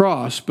to the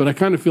cross, but I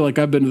kind of feel like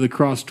I've been to the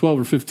cross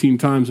 12 or 15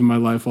 times in my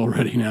life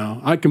already now.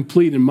 I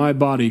complete in my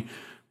body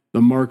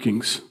the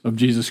markings of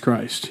Jesus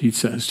Christ, he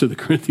says to the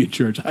Corinthian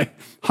church.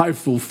 I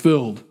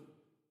fulfilled.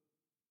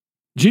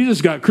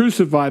 Jesus got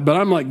crucified, but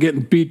I'm like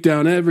getting beat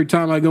down every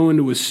time I go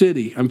into a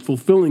city. I'm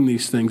fulfilling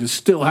these things. It's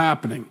still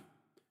happening.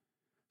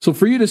 So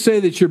for you to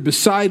say that you're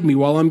beside me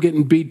while I'm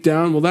getting beat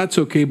down, well, that's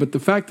okay. But the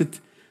fact that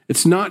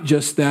it's not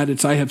just that,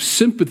 it's I have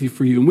sympathy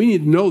for you. And we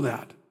need to know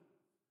that.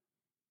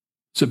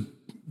 It's a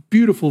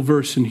beautiful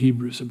verse in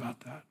Hebrews about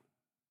that.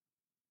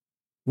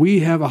 We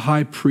have a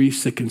high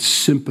priest that can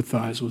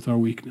sympathize with our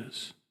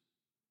weakness.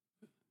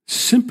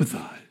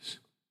 Sympathize.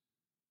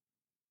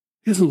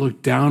 He doesn't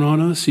look down on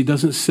us. He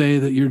doesn't say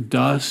that you're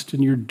dust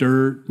and you're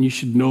dirt and you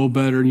should know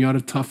better and you ought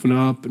to toughen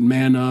up and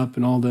man up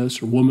and all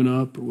this, or woman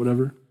up or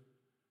whatever.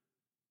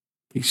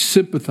 He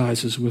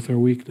sympathizes with our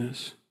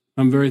weakness.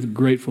 I'm very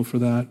grateful for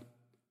that.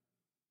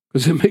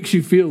 Because it makes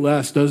you feel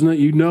less, doesn't it?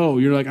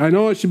 You're like, I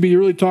know I should be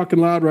really talking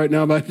loud right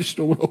now, but I just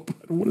don't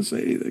want to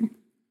say anything.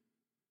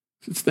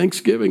 It's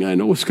Thanksgiving. I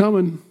know what's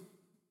coming.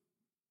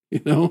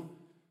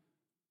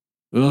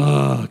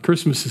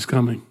 Christmas is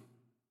coming.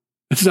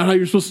 That's not how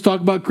you're supposed to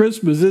talk about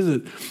Christmas, is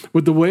it?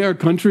 With the way our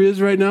country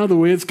is right now, the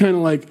way it's kind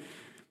of like,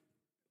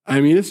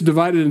 it's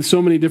divided in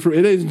so many different,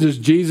 it isn't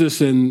just Jesus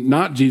and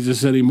not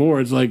Jesus anymore.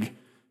 It's like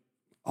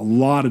a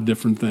lot of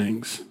different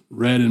things.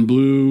 Red and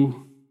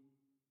blue,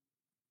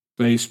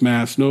 face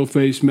mask, no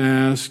face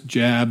mask,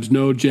 jabs,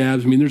 no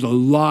jabs. There's a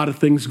lot of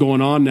things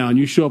going on now. And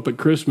you show up at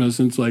Christmas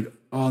and it's like,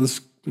 this is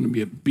going to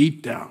be a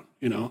beatdown,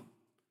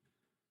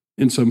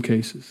 in some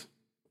cases.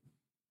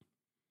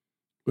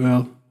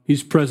 Well,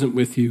 he's present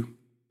with you.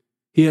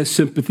 He has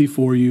sympathy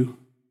for you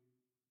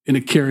in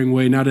a caring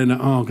way, not in a,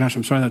 oh gosh,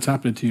 I'm sorry that's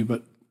happening to you,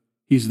 but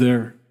he's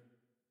there.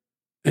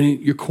 And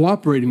you're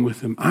cooperating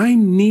with him. I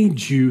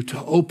need you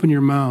to open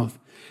your mouth.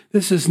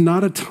 This is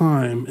not a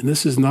time, and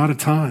this is not a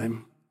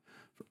time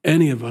for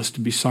any of us to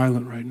be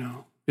silent right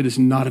now. It is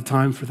not a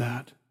time for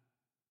that.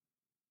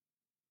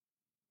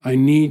 I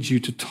need you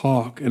to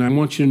talk, and I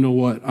want you to know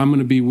what? I'm going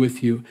to be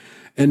with you.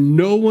 And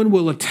no one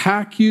will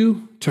attack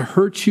you to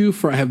hurt you,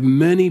 for I have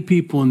many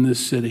people in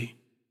this city.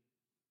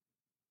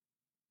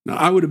 Now,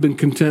 I would have been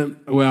content.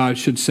 Well, I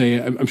should say,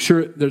 I'm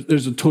sure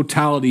there's a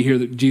totality here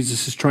that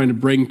Jesus is trying to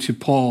bring to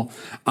Paul.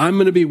 I'm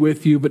going to be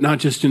with you, but not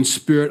just in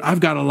spirit. You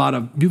have a lot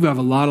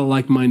of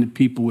like-minded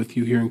people with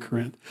you here in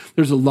Corinth.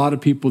 There's a lot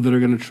of people that are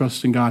going to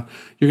trust in God.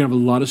 You're going to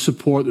have a lot of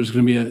support. There's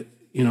going to be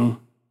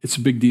it's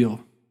a big deal.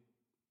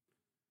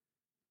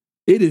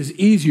 It is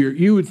easier.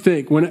 You would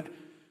think when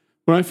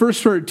I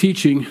first started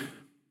teaching,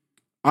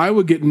 I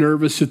would get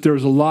nervous if there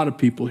was a lot of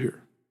people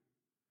here.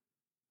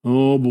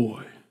 Oh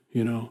boy,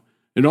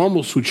 It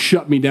almost would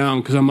shut me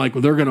down because I'm like,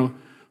 well,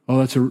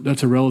 that's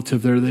a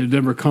relative there. They've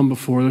never come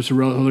before. That's a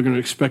relative. They're going to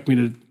expect me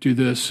to do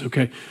this.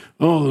 Okay.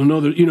 Oh, no,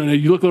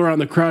 you look around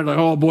the crowd like,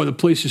 oh boy, the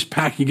place is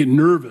packed. You get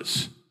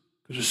nervous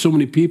because there's so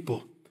many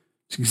people.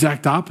 It's the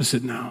exact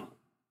opposite now.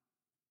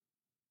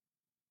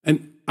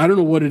 And I don't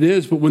know what it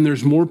is, but when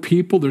there's more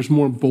people, there's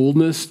more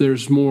boldness,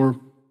 there's more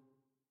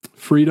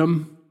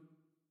freedom.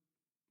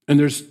 And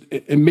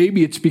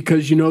maybe it's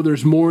because,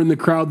 there's more in the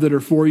crowd that are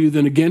for you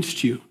than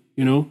against you,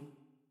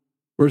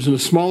 Whereas in a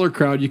smaller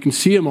crowd, you can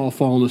see them all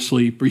falling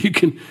asleep, or you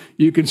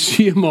can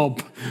see them all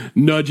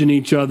nudging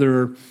each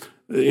other,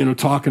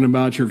 talking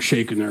about you, or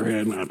shaking their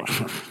head.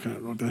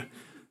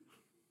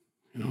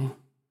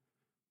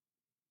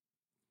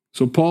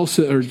 So Paul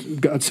said, or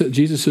God said,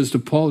 Jesus says to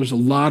Paul, there's a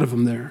lot of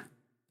them there.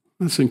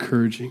 That's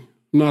encouraging.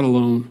 I'm not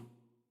alone.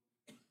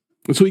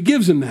 And so he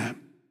gives him that.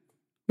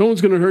 No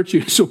one's going to hurt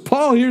you. So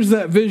Paul hears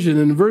that vision,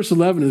 and verse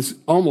 11 is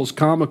almost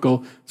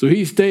comical. So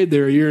he stayed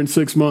there 1 year and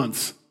 6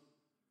 months.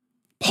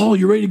 Paul,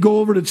 you ready to go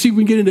over to see if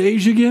we can get into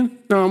Asia again?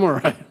 No, I'm all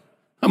right.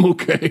 I'm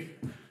okay.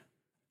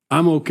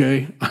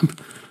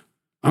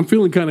 I'm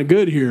feeling kind of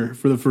good here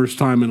for the first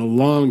time in a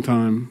long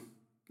time.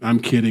 I'm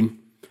kidding.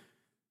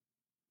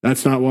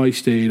 That's not why he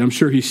stayed. I'm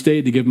sure he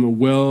stayed to give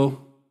him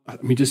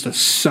just a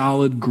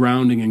solid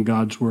grounding in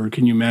God's word.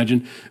 Can you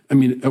imagine?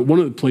 At one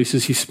of the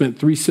places he spent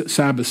 3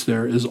 Sabbaths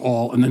there is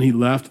all, and then he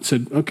left and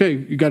said, okay,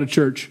 you got a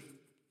church.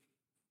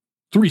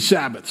 3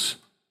 Sabbaths.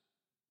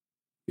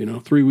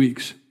 3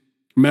 weeks.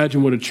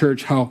 Imagine what a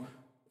church, how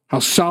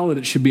solid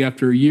it should be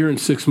after 1 year and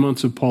 6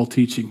 months of Paul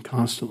teaching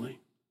constantly.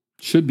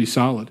 It should be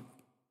solid.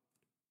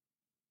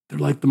 They're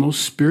like the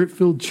most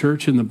spirit-filled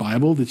church in the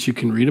Bible that you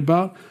can read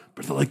about,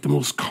 but they're like the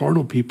most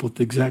carnal people at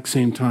the exact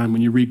same time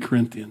when you read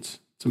Corinthians.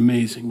 It's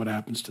amazing what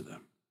happens to them.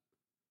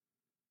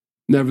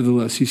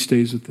 Nevertheless, he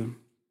stays with them.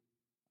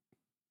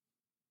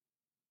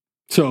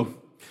 So,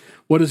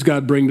 what does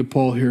God bring to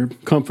Paul here?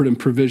 Comfort and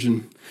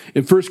provision.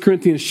 In 1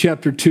 Corinthians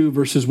chapter 2,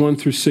 verses 1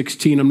 through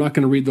 16, I'm not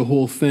going to read the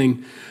whole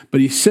thing, but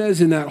he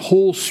says in that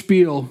whole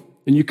spiel,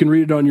 and you can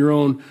read it on your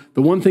own,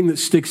 the one thing that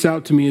sticks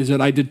out to me is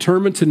that I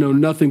determined to know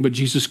nothing but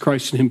Jesus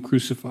Christ and him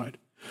crucified.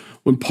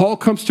 When Paul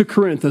comes to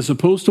Corinth, as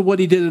opposed to what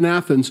he did in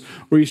Athens,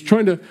 where he's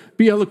trying to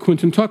be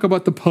eloquent and talk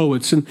about the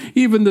poets, and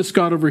even this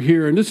God over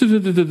here, and this is,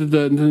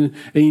 and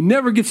he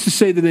never gets to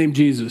say the name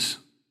Jesus.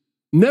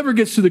 Never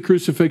gets to the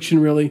crucifixion,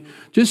 really.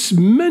 Just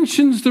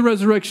mentions the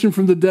resurrection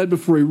from the dead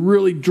before he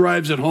really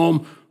drives it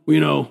home,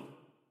 and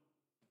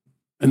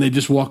they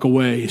just walk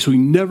away. So he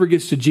never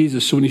gets to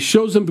Jesus. So when he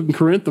shows up in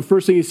Corinth, the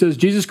first thing he says,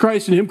 Jesus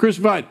Christ and him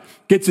crucified,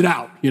 gets it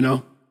out,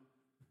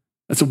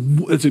 That's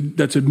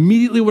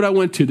immediately what I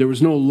went to. There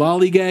was no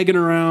lollygagging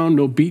around,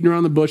 no beating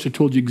around the bush. I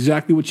told you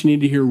exactly what you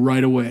need to hear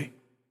right away.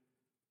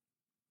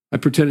 I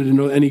pretended to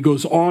know, and he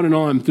goes on and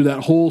on through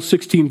that whole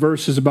 16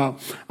 verses about,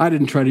 I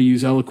didn't try to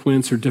use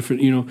eloquence or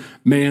different,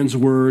 man's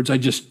words. I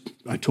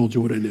told you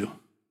what I knew.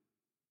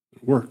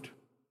 It worked.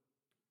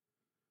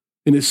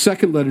 In his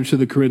second letter to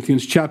the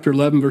Corinthians, chapter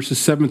 11, verses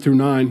 7 through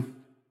 9,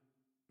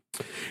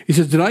 he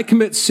says, did I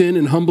commit sin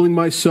in humbling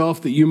myself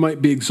that you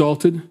might be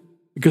exalted?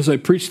 Because I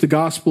preached the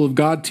gospel of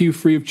God to you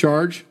free of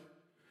charge?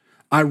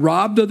 I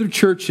robbed other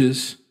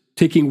churches,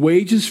 taking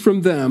wages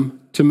from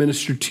them to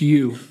minister to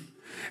you.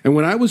 And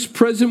when I was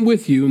present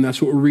with you, and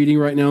that's what we're reading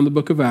right now in the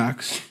book of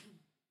Acts,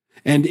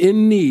 and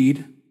in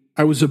need,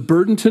 I was a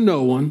burden to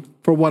no one,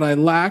 for what I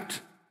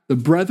lacked, the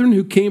brethren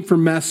who came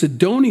from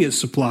Macedonia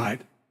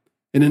supplied.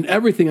 And in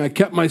everything I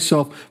kept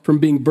myself from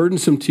being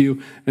burdensome to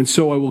you, and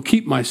so I will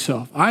keep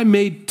myself. I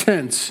made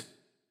tents.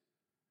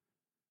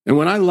 And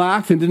when I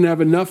lacked and didn't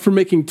have enough for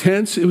making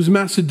tents, it was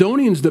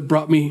Macedonians that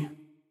brought me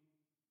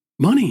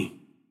money.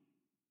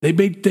 They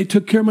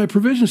took care of my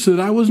provisions so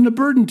that I wasn't a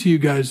burden to you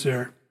guys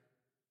there.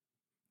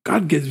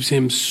 God gives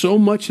him so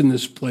much in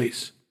this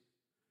place.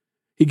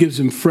 He gives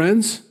him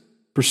friends,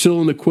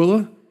 Priscilla and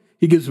Aquila.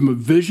 He gives him a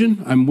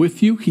vision. I'm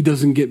with you. He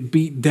doesn't get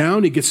beat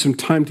down. He gets some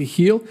time to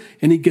heal,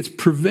 and he gets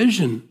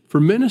provision for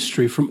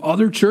ministry from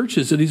other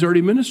churches that he's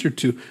already ministered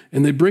to,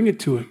 and they bring it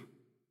to him.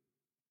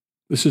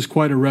 This is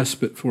quite a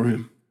respite for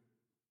him.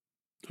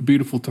 A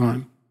beautiful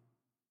time.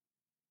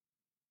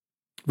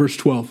 Verse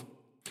 12.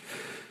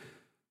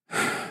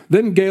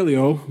 Then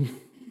Gallio,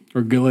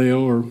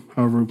 or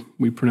however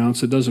we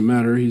pronounce it, doesn't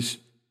matter. He's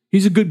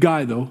a good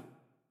guy, though,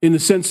 in the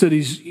sense that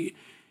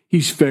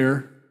he's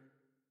fair.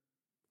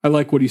 I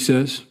like what he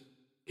says.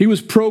 He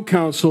was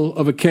proconsul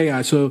of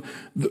Achaia. So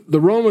the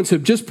Romans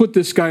have just put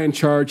this guy in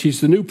charge. He's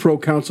the new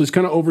proconsul. He's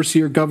kind of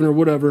overseer, governor,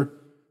 whatever,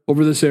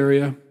 over this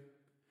area.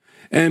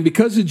 And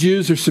because the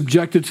Jews are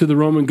subjected to the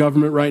Roman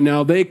government right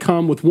now, they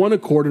come with one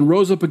accord and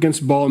rose up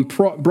against Paul and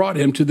brought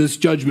him to this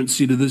judgment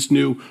seat of this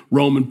new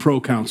Roman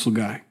proconsul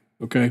guy,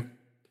 okay?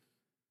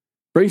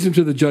 Brings him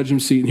to the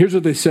judgment seat. And here's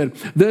what they said.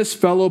 This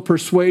fellow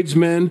persuades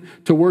men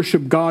to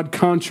worship God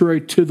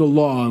contrary to the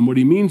law. And what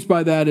he means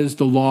by that is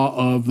the law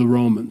of the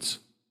Romans.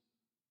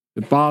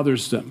 It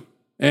bothers them.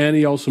 And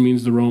he also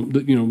means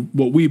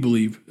what we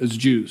believe as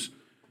Jews.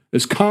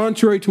 It's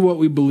contrary to what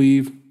we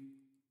believe.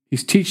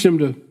 He's teaching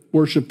them to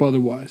worship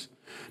otherwise.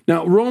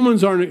 Now,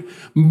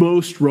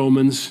 most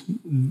Romans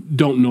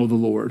don't know the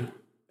Lord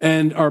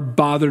and are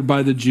bothered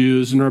by the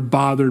Jews and are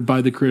bothered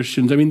by the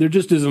Christians. I mean, there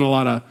just isn't a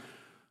lot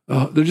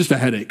of, they're just a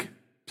headache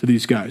to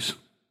these guys.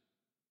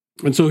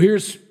 And so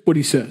here's what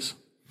he says.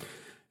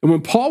 And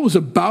when Paul was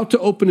about to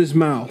open his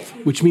mouth,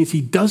 which means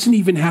he doesn't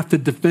even have to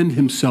defend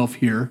himself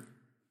here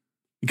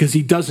because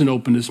he doesn't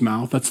open his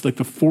mouth. That's like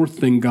the fourth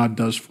thing God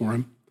does for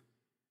him.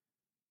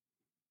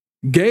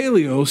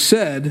 Gallio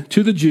said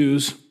to the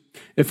Jews,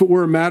 if it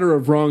were a matter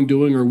of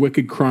wrongdoing or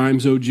wicked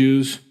crimes, O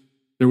Jews,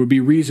 there would be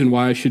reason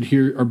why I should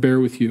hear or bear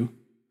with you.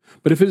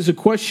 But if it is a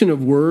question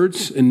of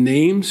words and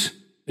names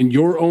and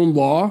your own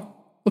law,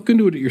 look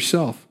into it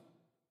yourself.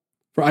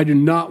 For I do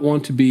not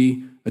want to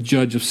be a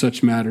judge of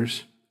such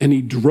matters. And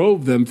he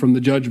drove them from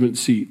the judgment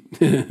seat.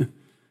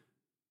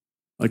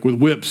 Like with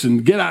whips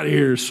and get out of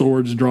here,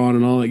 swords drawn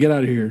and all that. Get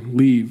out of here,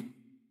 leave.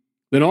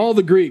 Then all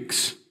the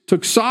Greeks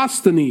took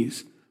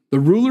Sosthenes, the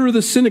ruler of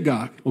the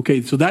synagogue.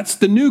 Okay, so that's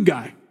the new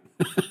guy.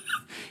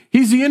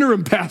 He's the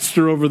interim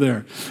pastor over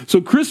there. So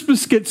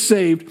Crispus gets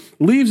saved,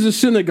 leaves the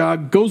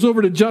synagogue, goes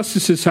over to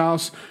Justus's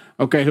house.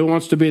 Okay, who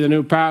wants to be the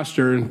new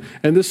pastor?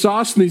 And this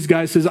Sosthenes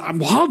guy says,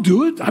 well, I'll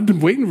do it. I've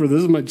been waiting for this.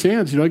 This is my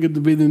chance. I get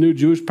to be the new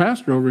Jewish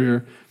pastor over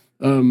here.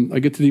 I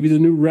get to be the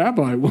new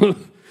rabbi.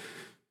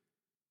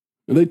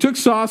 And they took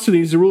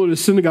Sosthenes, the ruler of the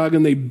synagogue,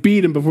 and they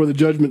beat him before the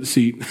judgment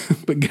seat.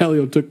 But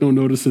Gallio took no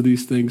notice of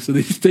these things. So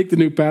they just take the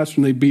new pastor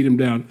and they beat him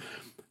down.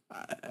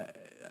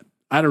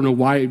 I don't know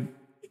why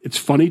it's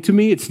funny to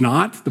me. It's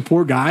not, the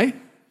poor guy.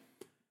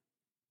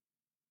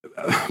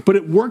 But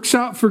it works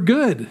out for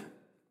good.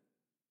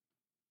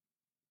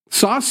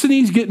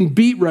 Sosthenes getting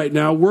beat right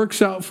now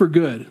works out for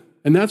good.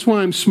 And that's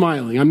why I'm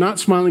smiling. I'm not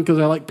smiling because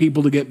I like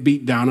people to get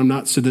beat down. I'm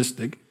not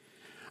sadistic.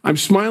 I'm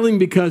smiling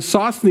because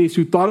Sosthenes,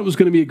 who thought it was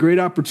going to be a great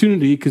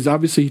opportunity, because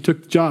obviously he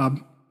took the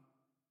job,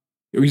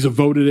 or he's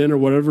voted in or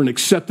whatever, and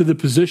accepted the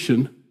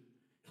position,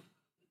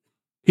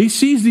 he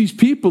sees these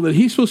people that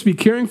he's supposed to be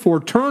caring for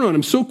turn on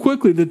him so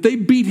quickly that they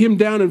beat him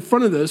down in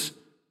front of this.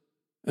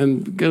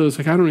 And Gallio's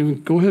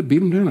like, go ahead,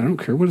 beat him down. I don't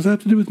care. What does that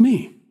have to do with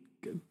me?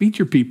 Beat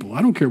your people.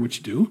 I don't care what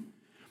you do.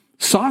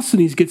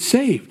 Sosthenes gets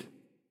saved.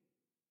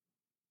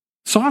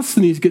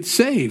 Sosthenes gets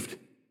saved.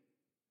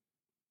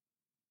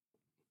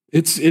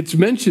 It's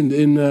mentioned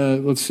in,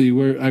 let's see,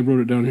 where I wrote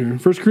it down here.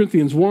 1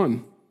 Corinthians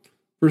 1,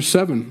 verse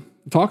 7.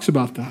 It talks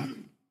about that.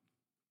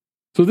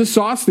 So this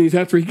Sosthenes,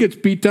 after he gets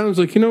beat down, is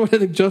like, you know what? I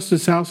think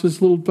Justus' house is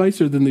a little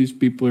nicer than these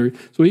people are.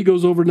 So he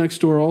goes over next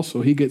door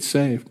also. He gets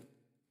saved.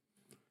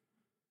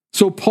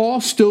 So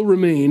Paul still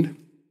remained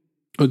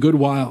a good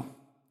while.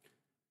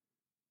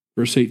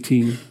 Verse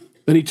 18.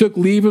 Then he took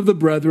leave of the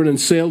brethren and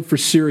sailed for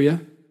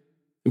Syria.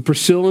 And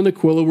Priscilla and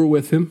Aquila were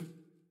with him.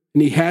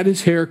 And he had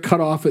his hair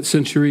cut off at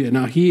Cenchrea.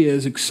 Now he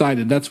is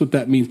excited. That's what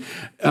that means.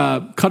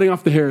 Cutting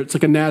off the hair, it's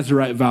like a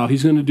Nazirite vow.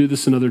 He's going to do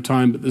this another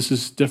time, but this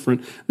is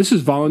different. This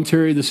is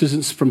voluntary. This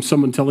isn't from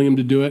someone telling him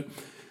to do it.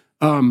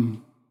 Paul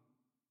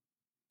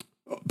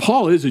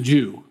is a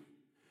Jew.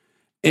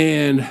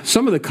 And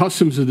some of the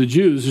customs of the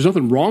Jews, there's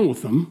nothing wrong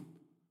with them.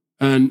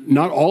 And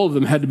not all of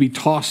them had to be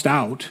tossed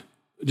out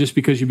just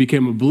because you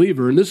became a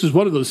believer. And this is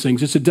one of those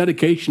things. It's a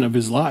dedication of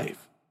his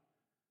life,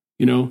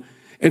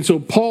 And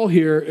so Paul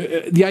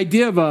here, the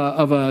idea of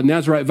a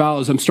Nazirite vow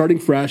is I'm starting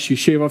fresh. You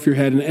shave off your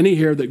head, and any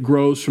hair that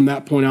grows from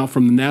that point out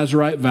from the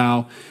Nazirite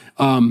vow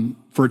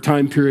for a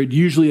time period.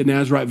 Usually a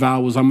Nazirite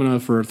vow was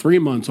for 3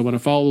 months, I'm going to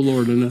follow the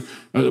Lord, and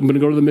I'm going to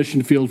go to the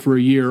mission field for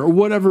a year, or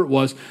whatever it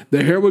was.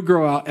 The hair would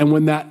grow out, and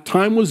when that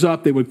time was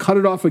up, they would cut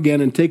it off again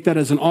and take that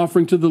as an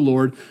offering to the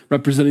Lord,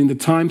 representing the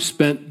time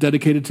spent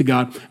dedicated to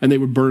God, and they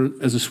would burn it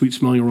as a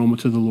sweet-smelling aroma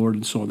to the Lord,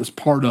 and so on. That's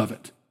part of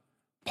it,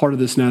 part of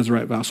this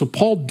Nazirite vow. So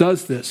Paul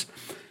does this.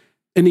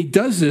 And he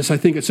does this, I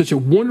think, at such a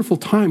wonderful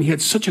time. He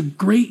had such a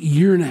great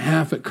year and a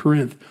half at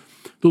Corinth.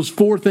 Those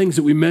 4 things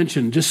that we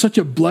mentioned, just such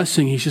a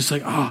blessing. He's just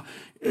like,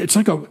 it's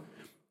like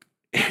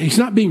he's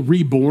not being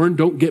reborn,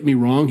 don't get me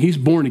wrong. He's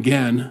born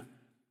again.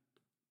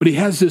 But he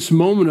has this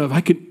moment of,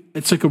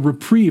 it's like a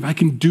reprieve. I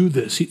can do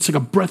this. It's like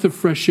a breath of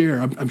fresh air.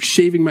 I'm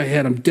shaving my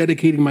head. I'm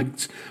dedicating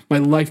my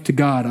life to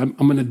God. I'm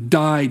going to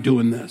die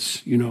doing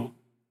this,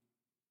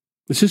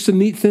 It's just a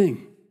neat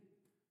thing.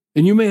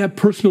 And you may have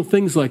personal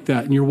things like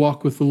that in your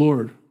walk with the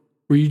Lord,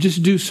 where you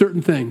just do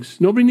certain things.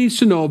 Nobody needs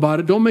to know about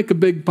it. Don't make a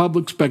big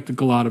public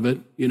spectacle out of it,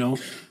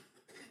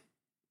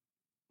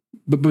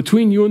 But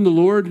between you and the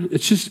Lord,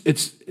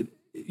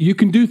 you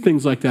can do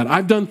things like that.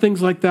 I've done things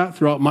like that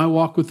throughout my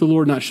walk with the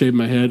Lord, not shave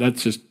my head.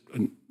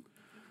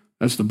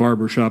 That's the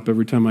barber shop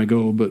every time I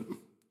go. But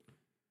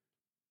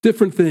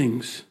different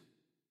things,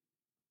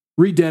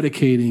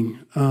 rededicating,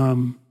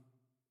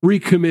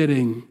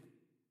 recommitting,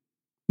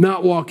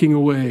 not walking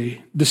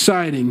away,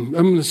 deciding,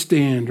 I'm going to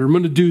stand, or I'm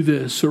going to do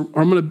this, or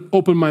I'm going to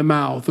open my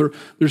mouth, or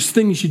there's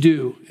things you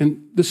do.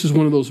 And this is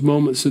one of those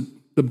moments that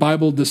the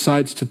Bible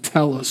decides to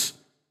tell us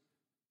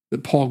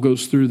that Paul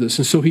goes through this.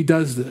 And so he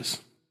does this.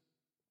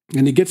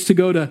 And he gets to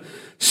go to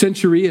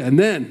Cenchrea. And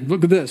then,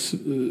 look at this,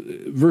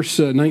 verse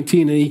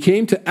 19, and he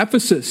came to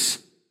Ephesus.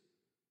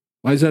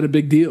 Why is that a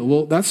big deal?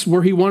 Well, that's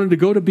where he wanted to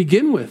go to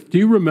begin with. Do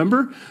you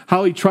remember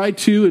how he tried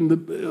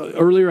to,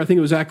 earlier, I think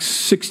it was Acts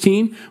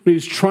 16, when he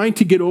was trying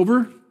to get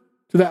over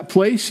to that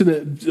place,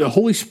 and the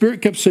Holy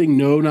Spirit kept saying,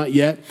 no, not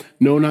yet,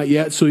 no, not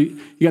yet. So he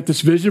got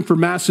this vision for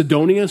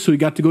Macedonia, so he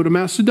got to go to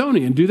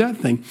Macedonia and do that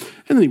thing.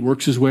 And then he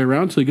works his way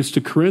around until he gets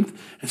to Corinth,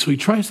 and so he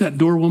tries that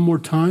door one more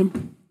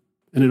time,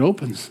 and it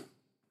opens,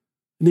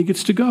 and he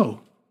gets to go.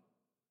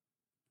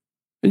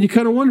 And you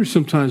kind of wonder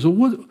sometimes,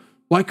 well,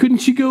 why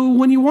couldn't you go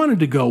when you wanted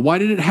to go? Why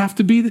did it have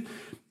to be that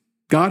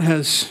God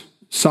has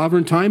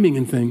sovereign timing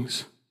in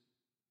things?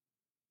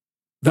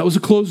 That was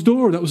a closed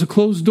door. That was a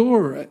closed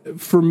door.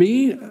 For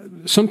me,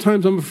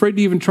 sometimes I'm afraid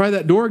to even try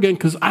that door again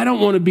because I don't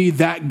want to be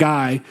that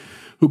guy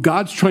who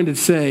God's trying to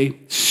say,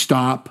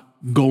 stop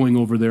going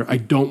over there. I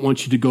don't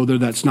want you to go there.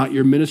 That's not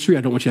your ministry.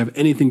 I don't want you to have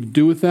anything to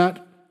do with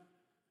that.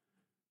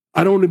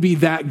 I don't want to be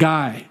that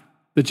guy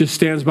that just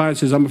stands by and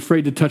says, I'm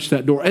afraid to touch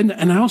that door. And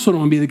I also don't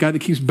want to be the guy that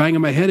keeps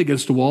banging my head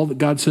against the wall that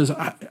God says,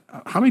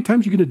 how many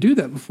times are you going to do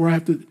that before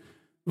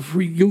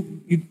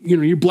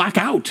you black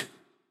out?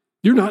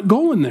 You're not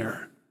going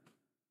there.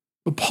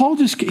 But Paul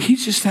he's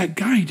just that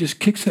guy. He just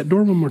kicks that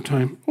door one more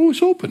time. Oh,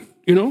 it's open,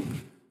 and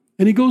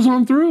he goes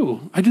on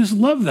through. I just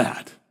love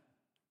that.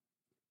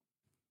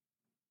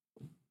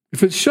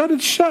 If it's shut,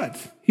 it's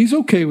shut. He's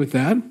okay with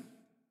that,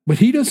 but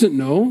he doesn't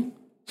know.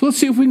 So let's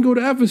see if we can go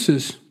to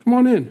Ephesus. Come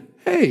on in.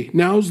 Hey,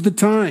 now's the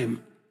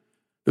time.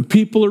 The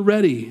people are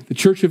ready. The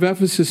church of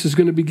Ephesus is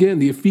going to begin.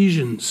 The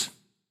Ephesians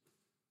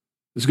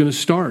is going to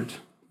start.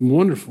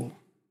 Wonderful.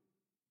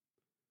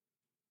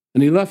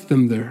 And he left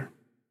them there.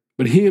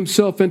 But he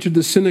himself entered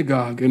the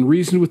synagogue and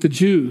reasoned with the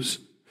Jews.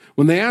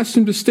 When they asked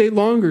him to stay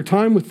longer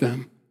time with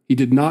them, he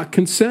did not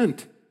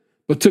consent,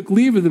 but took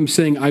leave of them,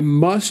 saying, I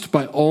must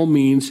by all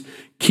means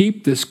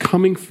keep this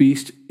coming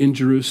feast in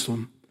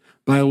Jerusalem.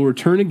 But I will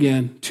return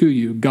again to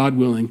you, God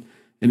willing.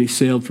 And he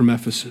sailed from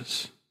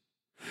Ephesus.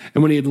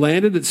 And when he had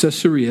landed at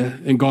Caesarea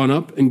and gone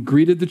up and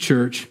greeted the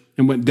church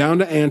and went down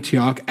to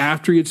Antioch,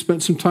 after he had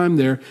spent some time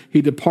there,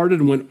 he departed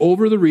and went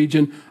over the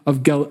region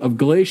of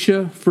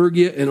Galatia,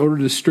 Phrygia, in order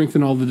to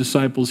strengthen all the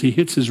disciples. He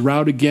hits his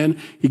route again.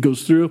 He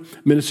goes through,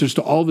 ministers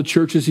to all the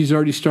churches he's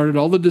already started,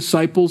 all the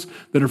disciples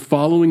that are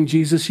following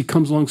Jesus. He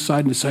comes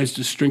alongside and decides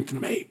to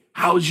strengthen them. Hey,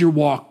 how's your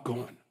walk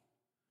going?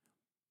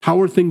 How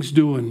are things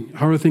doing?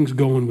 How are things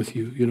going with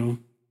you,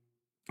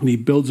 And he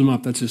builds them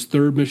up. That's his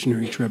third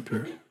missionary trip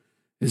here,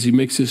 as he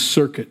makes his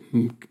circuit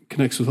and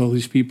connects with all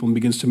these people and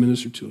begins to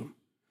minister to them.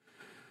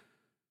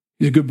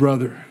 He's a good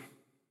brother.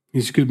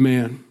 He's a good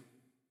man.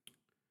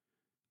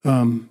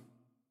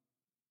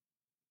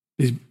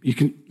 This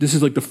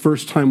is like the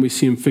first time we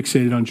see him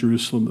fixated on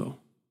Jerusalem, though.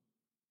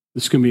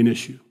 This is going to be an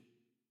issue,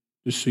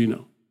 just so you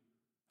know.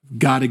 I've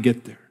got to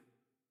get there.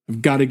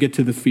 I've got to get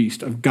to the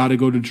feast. I've got to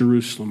go to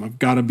Jerusalem. I've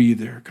got to be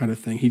there, kind of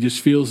thing. He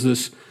just feels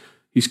this.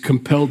 He's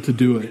compelled to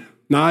do it.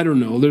 Now, I don't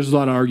know. There's a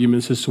lot of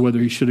arguments as to whether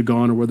he should have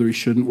gone or whether he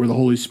shouldn't, where the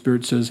Holy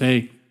Spirit says,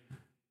 hey,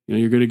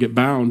 you're going to get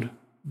bound.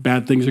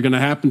 Bad things are going to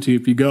happen to you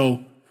if you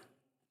go.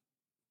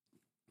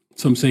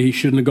 Some say he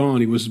shouldn't have gone.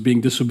 He was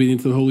being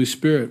disobedient to the Holy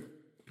Spirit.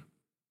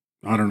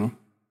 I don't know.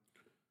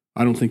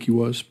 I don't think he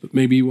was, but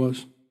maybe he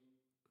was.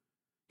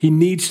 He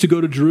needs to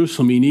go to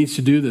Jerusalem. He needs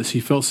to do this. He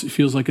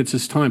feels like it's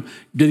his time.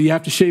 Did he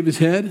have to shave his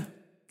head?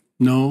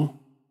 No.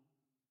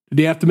 Did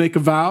he have to make a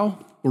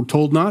vow? We're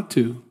told not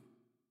to.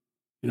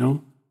 You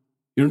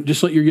don't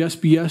just let your yes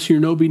be yes, your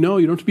no be no.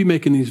 You don't have to be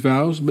making these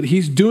vows, but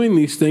he's doing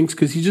these things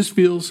because he just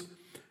feels,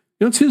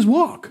 it's his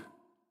walk.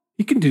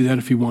 He can do that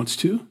if he wants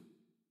to.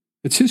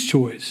 It's his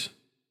choice.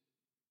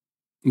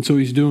 And so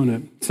he's doing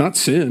it. It's not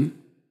sin.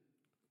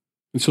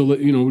 And so,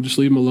 we'll just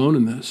leave him alone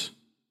in this.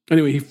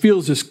 Anyway, he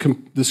feels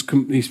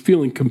he's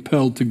feeling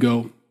compelled to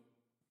go.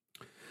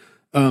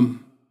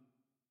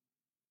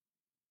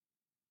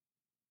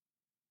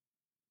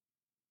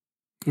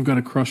 I've got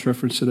a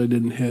cross-reference that I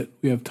didn't hit.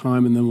 We have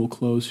time, and then we'll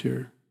close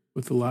here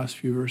with the last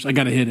few verses. I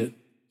got to hit it.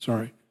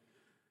 Sorry.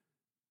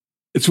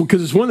 It's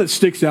because it's one that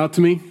sticks out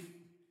to me.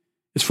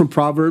 It's from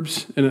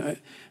Proverbs. And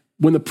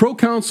when the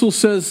proconsul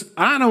says,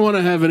 I don't want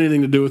to have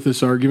anything to do with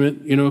this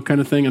argument,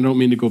 kind of thing. I don't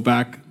mean to go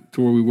back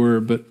to where we were,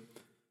 but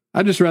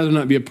I'd just rather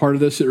not be a part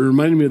of this. It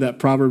reminded me of that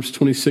Proverbs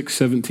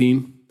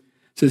 26:17. It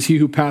says, he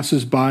who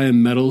passes by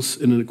and meddles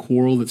in a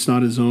quarrel that's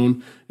not his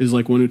own is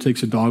like one who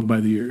takes a dog by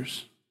the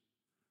ears.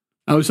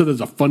 I always thought that was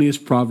the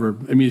funniest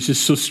proverb. I mean, it's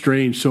just so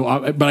strange.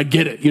 But I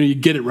get it. You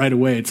get it right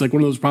away. It's like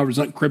one of those proverbs,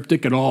 not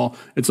cryptic at all.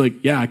 It's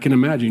like, yeah, I can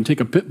imagine. You take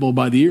a pit bull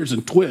by the ears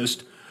and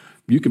twist.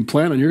 You can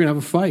plan on you're going to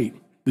have a fight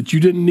that you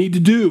didn't need to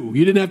do.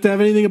 You didn't have to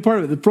have anything a part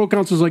of it. The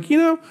proconsul's like,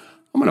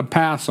 I'm going to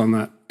pass on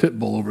that pit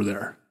bull over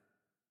there.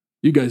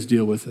 You guys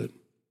deal with it.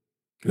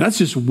 And that's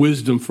just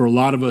wisdom for a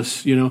lot of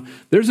us.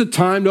 There's a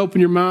time to open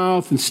your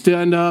mouth and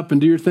stand up and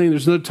do your thing.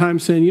 There's another time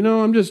saying,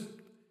 I'm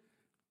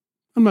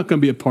not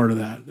going to be a part of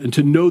that. And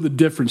to know the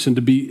difference and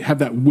to have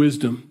that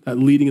wisdom, that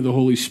leading of the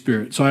Holy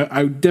Spirit. So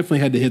I definitely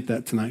had to hit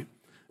that tonight.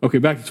 Okay,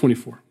 back to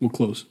 24. We'll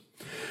close.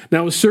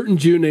 Now, a certain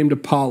Jew named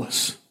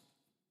Apollos,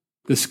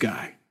 this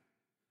guy,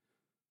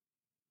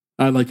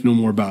 I'd like to know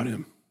more about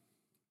him.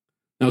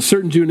 Now, a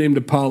certain Jew named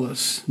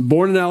Apollos,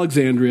 born in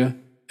Alexandria,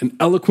 an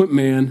eloquent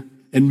man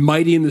and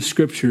mighty in the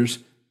scriptures,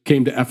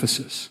 came to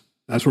Ephesus.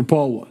 That's where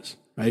Paul was,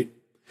 right?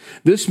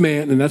 This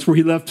man, and that's where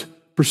he left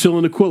Priscilla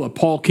and Aquila.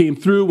 Paul came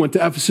through, went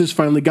to Ephesus,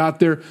 finally got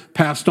there,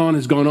 passed on,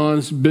 has gone on,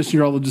 has ministered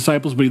to all the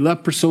disciples, but he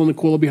left Priscilla and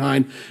Aquila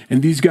behind.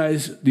 And these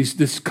guys,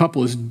 this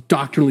couple is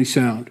doctrinally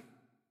sound,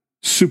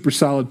 super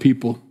solid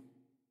people,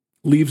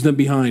 leaves them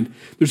behind.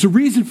 There's a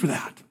reason for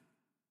that.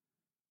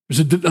 There's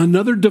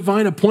another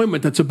divine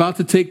appointment that's about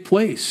to take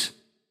place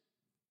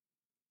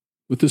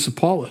with this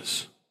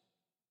Apollos.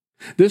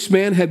 This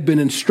man had been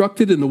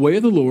instructed in the way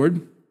of the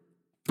Lord,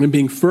 and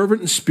being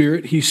fervent in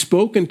spirit, he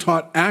spoke and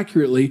taught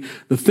accurately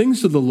the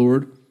things of the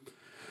Lord,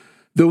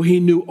 though he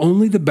knew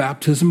only the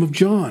baptism of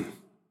John.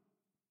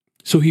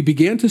 So he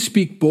began to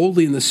speak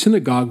boldly in the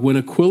synagogue. When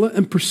Aquila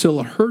and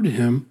Priscilla heard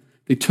him,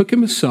 they took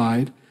him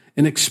aside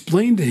and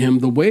explained to him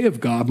the way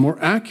of God more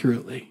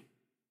accurately.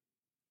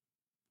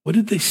 What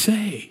did they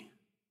say?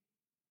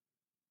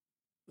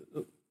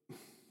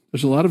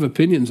 There's a lot of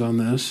opinions on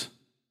this.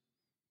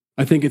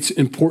 I think it's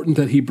important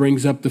that he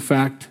brings up the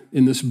fact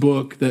in this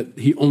book that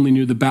he only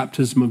knew the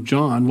baptism of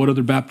John. What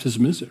other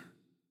baptism is there?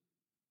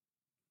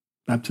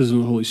 Baptism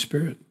of the Holy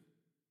Spirit.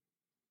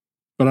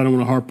 But I don't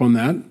want to harp on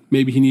that.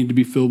 Maybe he needed to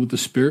be filled with the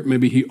Spirit.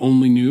 Maybe he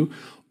only knew,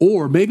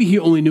 or maybe he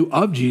only knew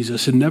of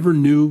Jesus and never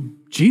knew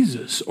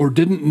Jesus, or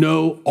didn't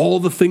know all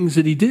the things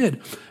that he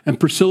did. And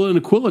Priscilla and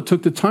Aquila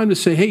took the time to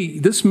say, hey,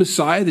 this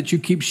Messiah that you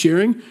keep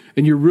sharing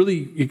and you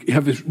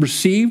have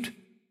received,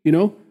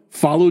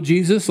 follow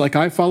Jesus like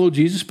I follow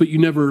Jesus, but you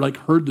never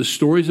heard the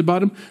stories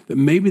about him, that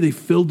maybe they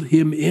filled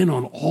him in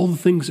on all the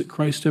things that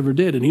Christ ever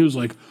did. And he was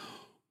like,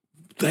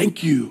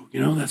 thank you.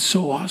 That's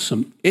so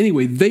awesome.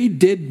 Anyway, they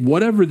did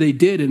whatever they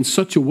did in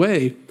such a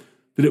way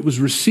that it was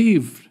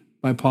received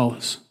by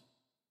Apollos.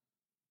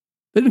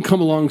 They didn't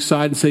come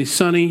alongside and say,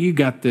 Sonny, you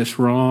got this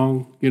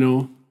wrong,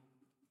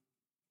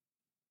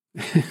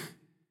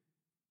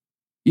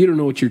 You don't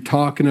know what you're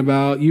talking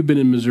about. You've been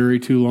in Missouri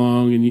too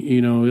long,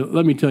 and,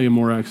 let me tell you a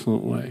more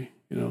excellent way,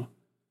 No.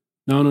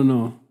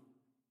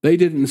 They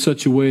did it in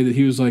such a way that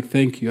he was like,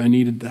 thank you, I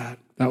needed that.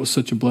 That was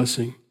such a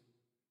blessing.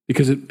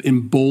 Because it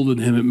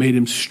emboldened him. It made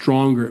him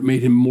stronger. It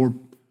made him more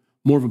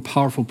of a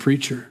powerful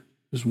preacher.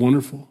 It was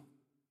wonderful.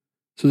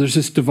 So there's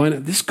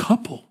this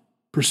couple,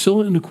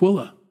 Priscilla and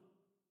Aquila.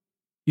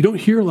 You don't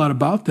hear a lot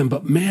about them,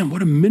 but man,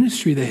 what a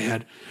ministry they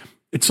had.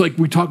 It's like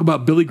we talk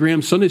about Billy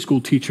Graham's Sunday school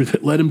teacher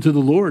that led him to the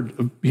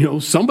Lord.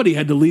 Somebody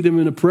had to lead him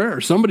in a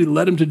prayer. Somebody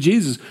led him to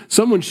Jesus.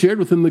 Someone shared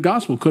with him the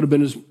gospel. Could have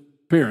been his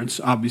parents,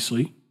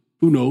 obviously.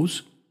 Who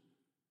knows?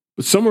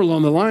 But somewhere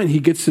along the line, he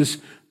gets this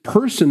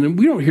person, and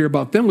we don't hear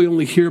about them. We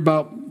only hear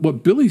about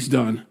what Billy's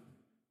done.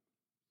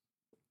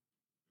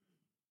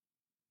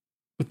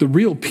 But the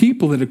real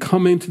people that have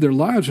come into their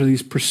lives are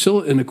these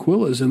Priscilla and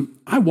Aquilas, and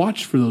I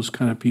watched for those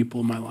kind of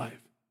people in my life.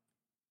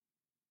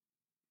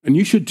 And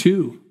you should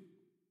too.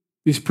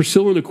 These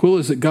Priscilla and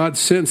Aquilas that God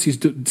sends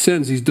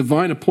these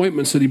divine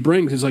appointments that he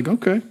brings. He's like,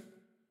 okay,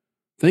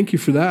 thank you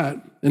for that.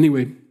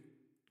 Anyway,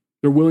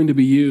 they're willing to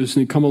be used,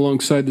 and he come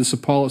alongside this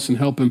Apollos and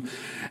help him.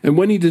 And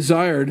when he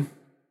desired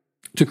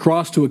to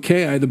cross to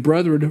Achaia, the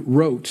brethren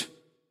wrote,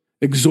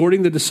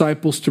 exhorting the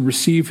disciples to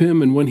receive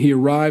him. And when he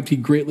arrived, he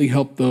greatly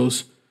helped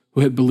those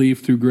who had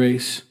believed through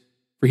grace.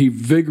 For he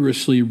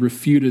vigorously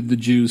refuted the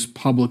Jews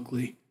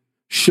publicly,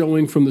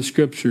 showing from the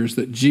scriptures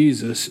that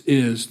Jesus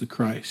is the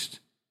Christ.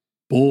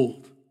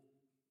 Bold,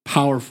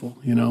 powerful,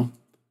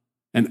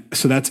 And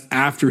so that's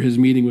after his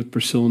meeting with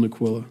Priscilla and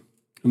Aquila.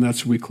 And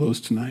that's where we close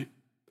tonight.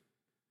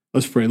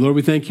 Let's pray. Lord,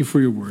 we thank you for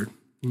your word.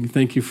 And we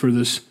thank you for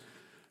this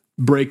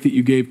break that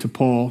you gave to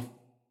Paul.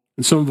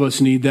 And some of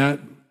us need that.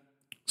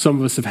 Some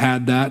of us have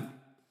had that.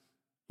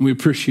 And we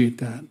appreciate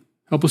that.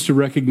 Help us to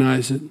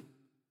recognize it.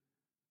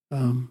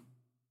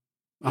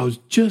 I was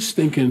just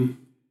thinking,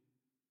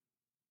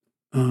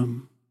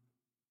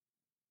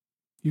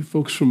 you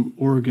folks from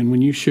Oregon,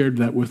 when you shared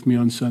that with me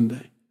on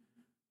Sunday,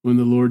 when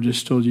the Lord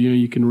just told you,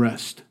 you can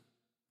rest.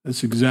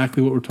 That's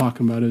exactly what we're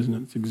talking about, isn't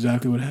it? It's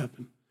exactly what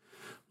happened.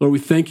 Lord, we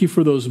thank you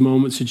for those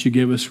moments that you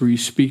give us where you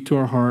speak to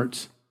our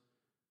hearts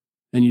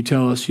and you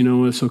tell us,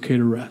 it's okay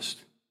to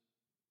rest.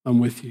 I'm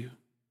with you.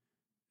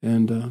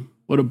 And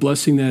what a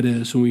blessing that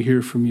is when we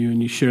hear from you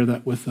and you share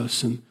that with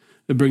us. And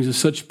it brings us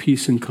such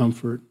peace and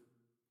comfort.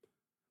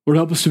 Lord,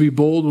 help us to be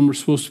bold when we're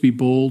supposed to be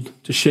bold,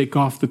 to shake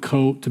off the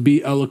coat, to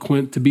be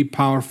eloquent, to be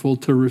powerful,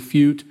 to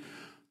refute,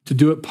 to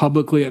do it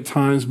publicly at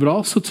times, but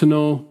also to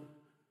know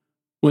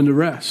when to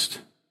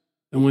rest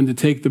and when to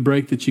take the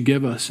break that you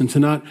give us, and to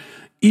not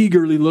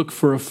eagerly look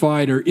for a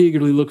fight or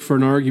eagerly look for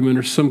an argument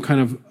or some kind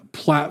of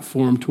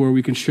platform to where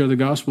we can share the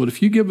gospel. But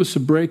if you give us a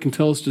break and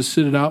tell us to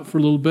sit it out for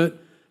a little bit,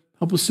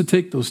 help us to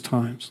take those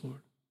times, Lord.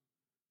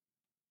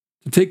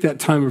 To take that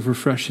time of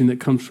refreshing that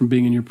comes from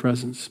being in your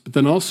presence. But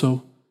then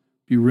also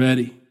be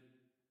ready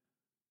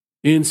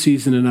in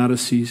season and out of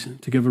season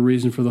to give a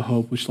reason for the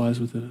hope which lies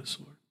within us,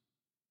 Lord.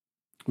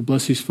 We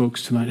bless these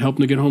folks tonight. Help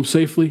them to get home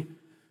safely.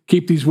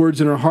 Keep these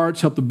words in our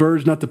hearts. Help the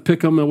birds not to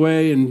pick them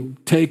away and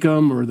take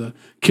them, or the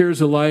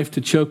cares of life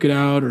to choke it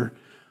out, or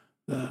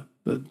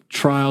the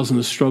trials and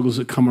the struggles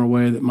that come our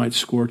way that might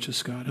scorch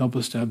us, God. Help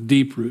us to have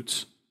deep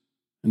roots,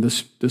 and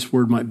this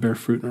word might bear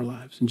fruit in our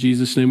lives. In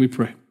Jesus' name we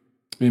pray.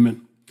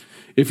 Amen.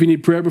 If you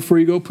need prayer before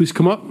you go, please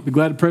come up. I'd be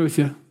glad to pray with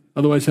you.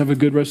 Otherwise, have a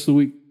good rest of the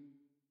week.